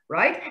elected,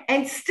 right?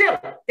 And still,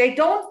 they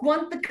don't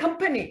want the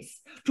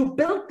companies to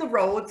build the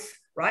roads,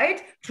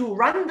 right? To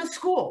run the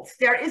schools.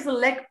 There is a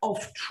lack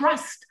of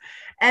trust.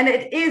 And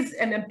it is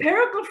an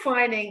empirical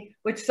finding,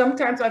 which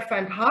sometimes I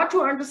find hard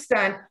to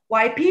understand,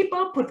 why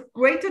people put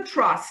greater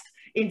trust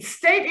in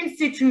state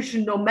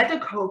institutions, no matter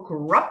how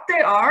corrupt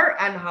they are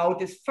and how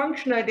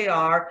dysfunctional they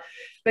are.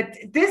 But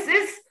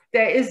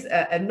there is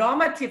a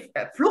normative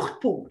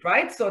Fluchtpunkt,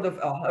 right? Sort of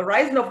a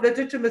horizon of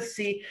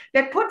legitimacy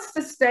that puts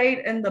the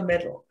state in the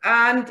middle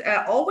and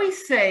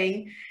always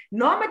saying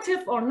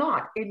normative or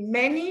not, in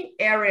many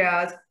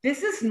areas,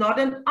 this is not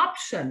an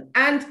option.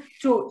 And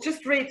to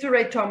just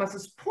reiterate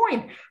Thomas's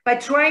point, by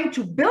trying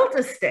to build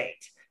a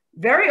state,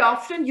 very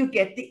often you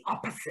get the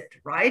opposite,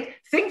 right?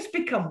 Things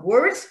become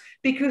worse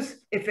because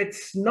if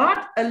it's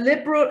not a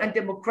liberal and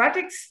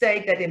democratic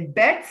state that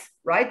embeds,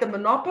 right, the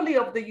monopoly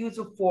of the use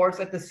of force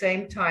at the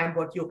same time,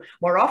 what you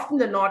more often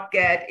than not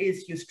get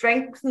is you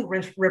strengthen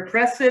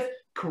repressive,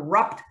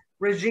 corrupt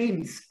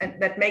regimes,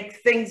 and that make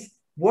things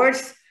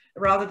worse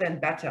rather than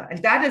better.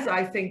 And that is,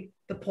 I think,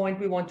 the point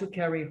we want to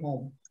carry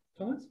home.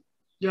 Thomas?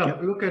 Yeah,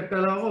 look at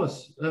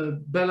Belarus.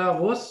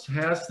 Belarus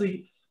has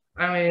the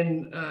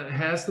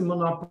has the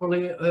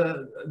monopoly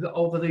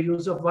over the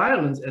use of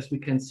violence, as we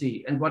can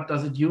see. And what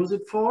does it use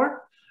it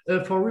for?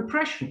 For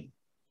repression.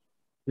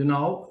 You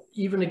know,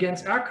 even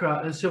against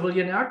aircraft,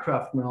 civilian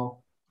aircraft now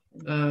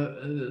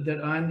that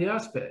are in the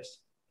airspace.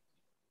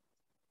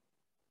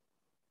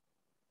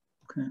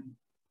 Okay.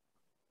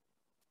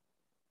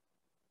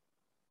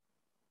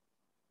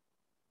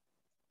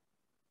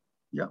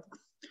 Yeah.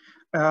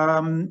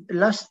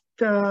 Last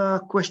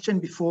question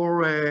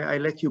before I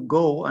let you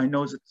go, I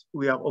know that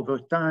we are over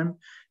time,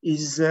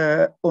 is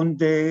on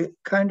the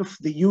kind of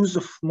the use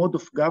of mode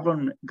of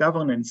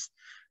governance.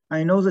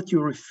 I know that you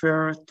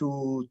refer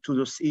to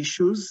those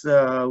issues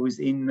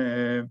within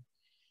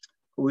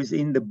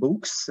the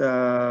books,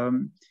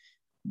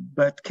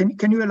 but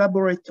can you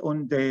elaborate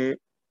on the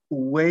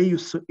way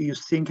you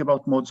think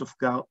about modes of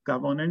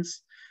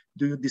governance?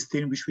 Do you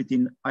distinguish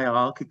between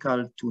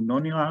hierarchical to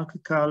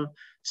non-hierarchical,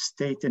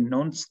 state and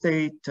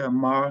non-state,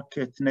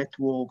 market,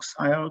 networks,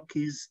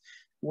 hierarchies?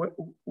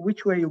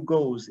 Which way you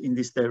goes in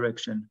this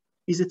direction?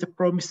 Is it a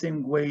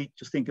promising way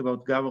to think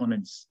about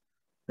governance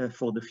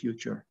for the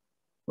future?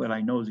 Well, I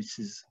know this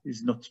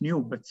is not new,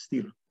 but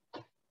still.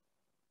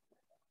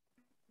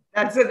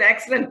 That's an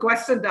excellent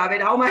question, David.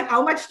 How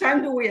much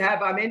time do we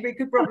have? I mean, we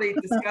could probably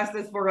discuss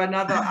this for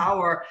another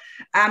hour.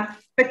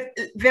 But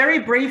very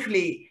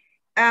briefly,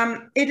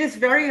 it is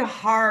very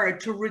hard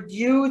to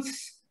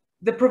reduce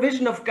the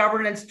provision of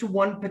governance to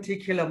one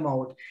particular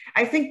mode.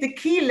 I think the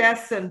key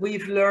lesson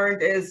we've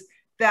learned is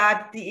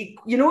that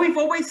we've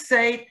always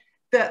said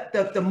that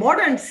the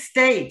modern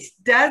state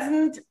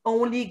doesn't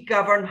only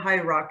govern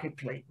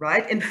hierarchically,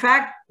 right? In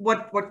fact,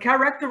 what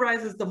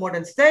characterizes the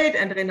modern state,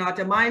 and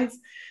Renate Mainz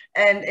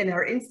and in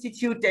her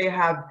institute, they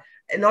have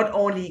not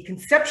only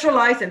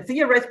conceptualized and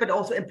theorized, but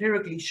also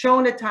empirically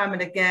shown it time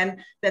and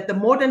again that the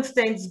modern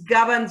state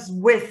governs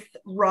with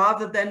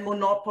rather than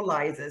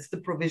monopolizes the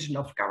provision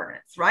of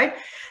governance, right?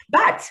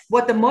 But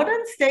what the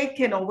modern state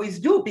can always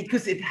do,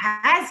 because it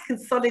has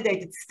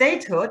consolidated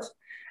statehood,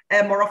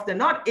 more often than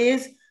not,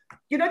 is,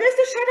 there's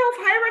the shadow of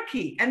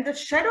hierarchy. And the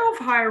shadow of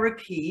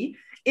hierarchy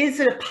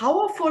is a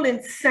powerful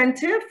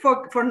incentive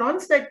for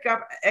non-state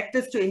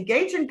actors to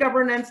engage in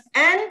governance,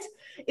 and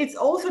it's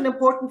also an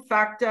important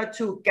factor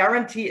to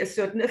guarantee a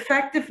certain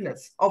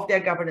effectiveness of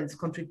their governance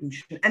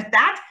contribution. And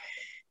that,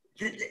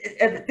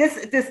 and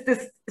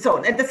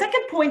the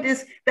second point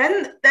is,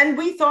 then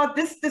we thought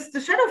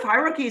the shadow of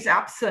hierarchy is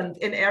absent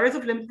in areas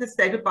of limited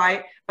statehood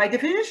by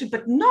definition,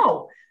 but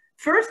no.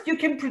 First, you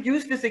can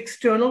produce an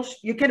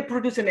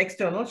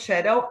external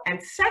shadow.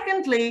 And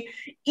secondly,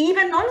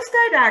 even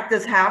non-state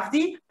actors have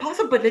the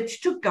possibility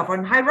to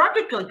govern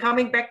hierarchically,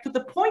 coming back to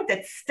the point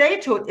that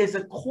statehood is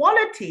a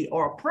quality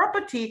or a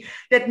property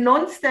that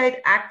non-state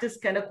actors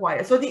can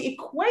acquire. So the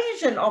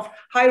equation of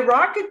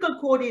hierarchical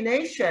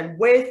coordination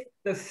with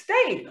the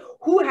state,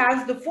 who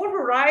has the full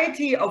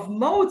variety of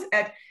modes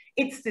at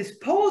its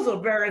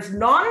disposal, whereas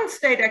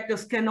non-state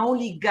actors can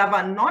only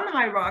govern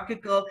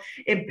non-hierarchical,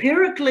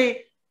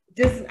 empirically,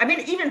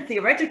 even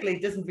theoretically,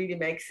 it doesn't really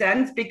make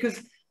sense,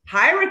 because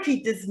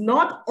hierarchy does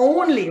not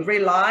only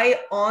rely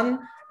on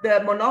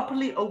the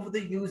monopoly over the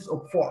use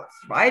of force,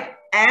 right?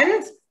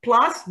 And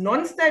plus,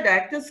 non-state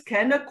actors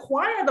can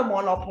acquire the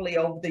monopoly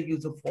over the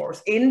use of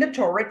force in the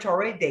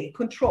territory they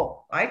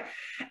control, right?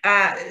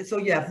 So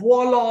you have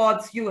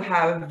warlords, you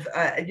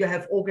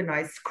have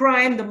organized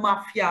crime, the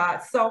mafia.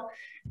 So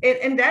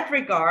in that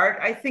regard,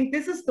 I think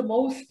this is the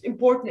most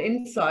important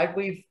insight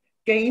we've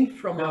gained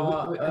from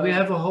we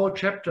have a whole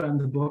chapter in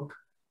the book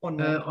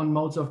on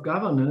modes of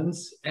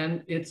governance,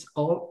 and it's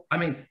all,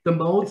 the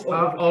modes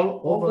are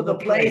all over the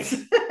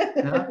place.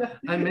 Yeah?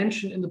 I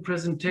mentioned in the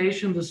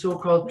presentation the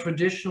so-called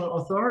traditional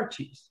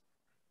authorities.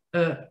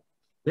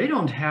 They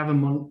don't have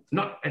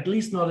at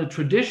least not a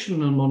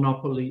traditional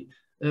monopoly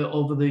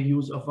over the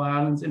use of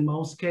violence in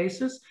most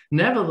cases.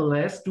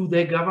 Nevertheless, do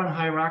they govern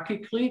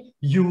hierarchically?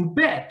 You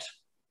bet.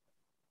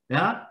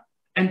 Yeah.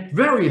 And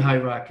very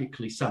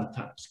hierarchically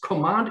sometimes,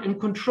 command and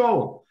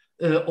control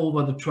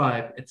over the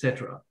tribe,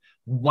 etc.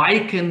 Why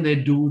can they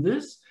do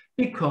this?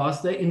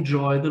 Because they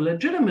enjoy the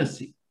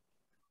legitimacy,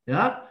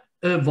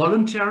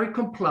 voluntary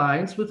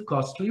compliance with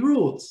costly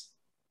rules.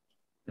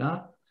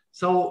 Yeah.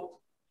 So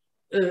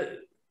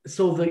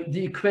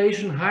the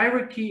equation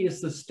hierarchy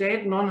is the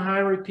state,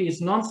 non-hierarchy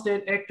is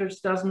non-state actors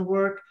doesn't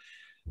work.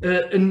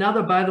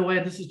 Another, by the way,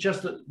 this is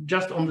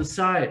just on the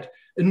side,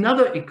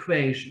 another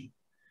equation.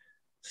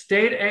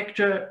 State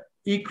actor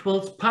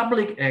equals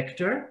public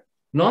actor,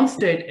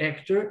 non-state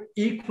actor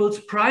equals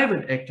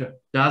private actor.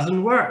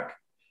 Doesn't work.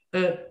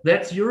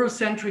 That's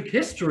Eurocentric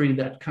history,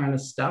 that kind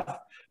of stuff.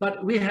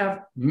 But we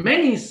have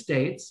many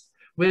states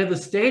where the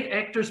state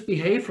actors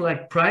behave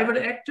like private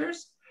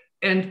actors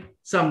and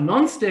some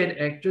non-state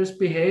actors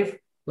behave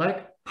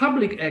like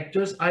public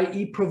actors,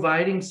 i.e.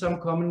 providing some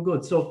common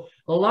good. So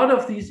a lot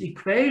of these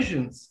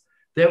equations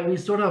that we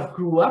sort of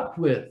grew up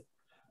with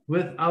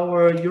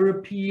our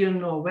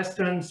European or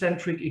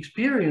Western-centric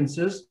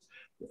experiences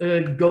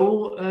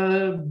go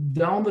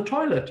down the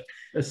toilet.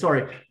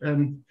 Sorry.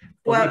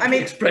 Well, I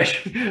mean,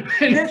 expression.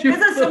 this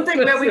is something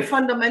where we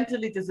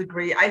fundamentally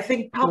disagree. I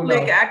think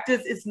public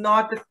actors is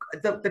not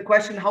the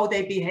question how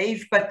they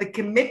behave, but the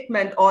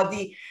commitment or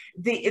the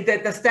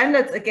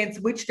standards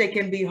against which they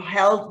can be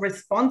held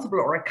responsible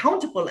or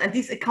accountable. And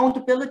these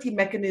accountability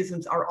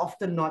mechanisms are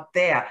often not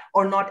there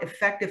or not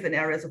effective in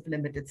areas of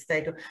limited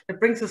statehood. That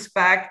brings us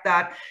back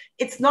that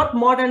it's not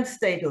modern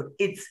statehood.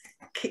 It's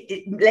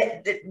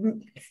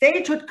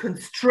statehood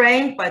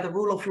constrained by the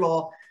rule of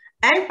law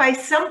and by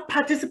some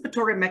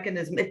participatory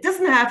mechanism. It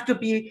doesn't have to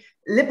be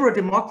liberal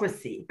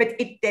democracy, but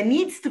there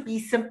needs to be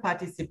some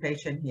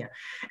participation here.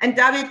 And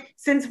David,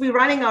 since we're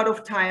running out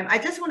of time, I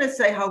just want to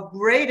say how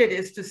great it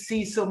is to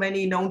see so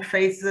many known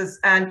faces.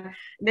 And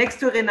next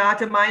to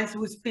Renate Mainz,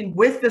 who's been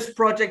with this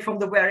project from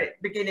the very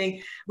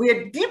beginning, we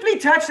are deeply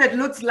touched that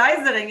Lutz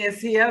Leisering is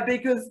here,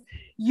 because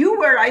you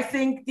were, I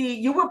think,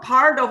 you were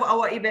part of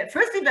our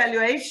first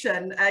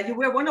evaluation. You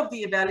were one of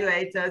the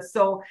evaluators.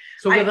 So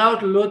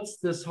without Lutz,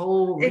 this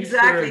whole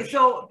exactly research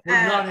would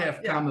not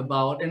have come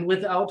about. And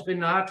without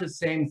Renate,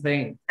 same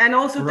thing. And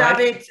also, right?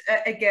 David,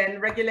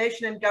 again,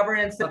 regulation and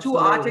governance, the two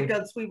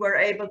articles we were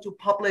able to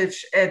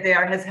publish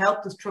there has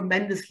helped us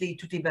tremendously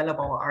to develop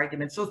our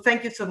argument. So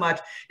thank you so much.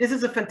 This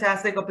is a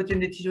fantastic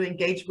opportunity to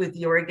engage with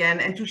you again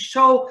and to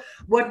show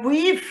what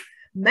we've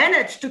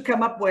managed to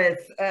come up with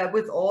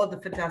all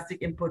the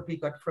fantastic input we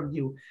got from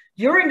you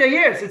during the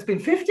years. It's been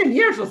 15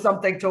 years or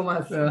something,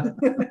 Thomas. Yeah.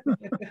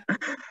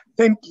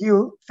 Thank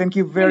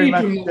you very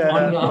much,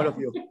 all of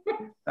you.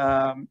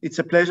 It's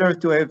a pleasure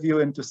to have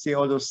you and to see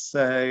all those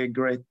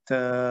great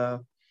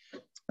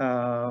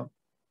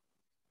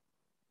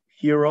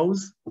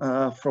heroes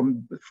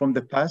from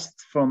the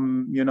past,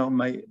 from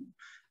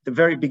the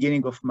very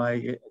beginning of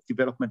my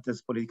development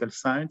as political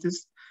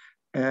scientist.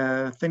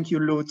 Thank you,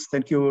 Lutz.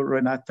 Thank you,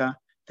 Renata.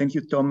 Thank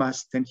you,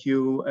 Thomas. Thank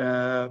you,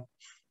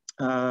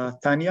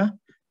 Tanja.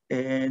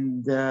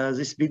 And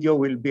this video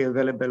will be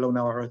available on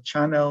our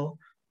channel,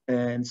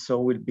 and so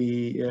will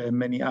be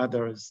many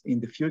others in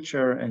the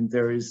future. And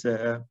there is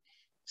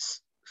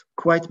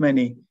quite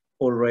many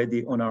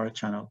already on our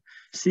channel.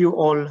 See you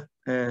all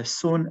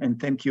soon, and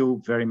thank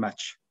you very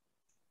much.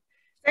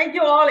 Thank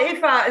you all,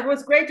 Eva. It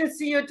was great to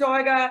see you,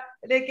 Tolga.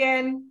 And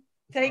again,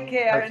 take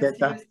care. Okay,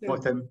 and see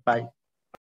you soon. Bye.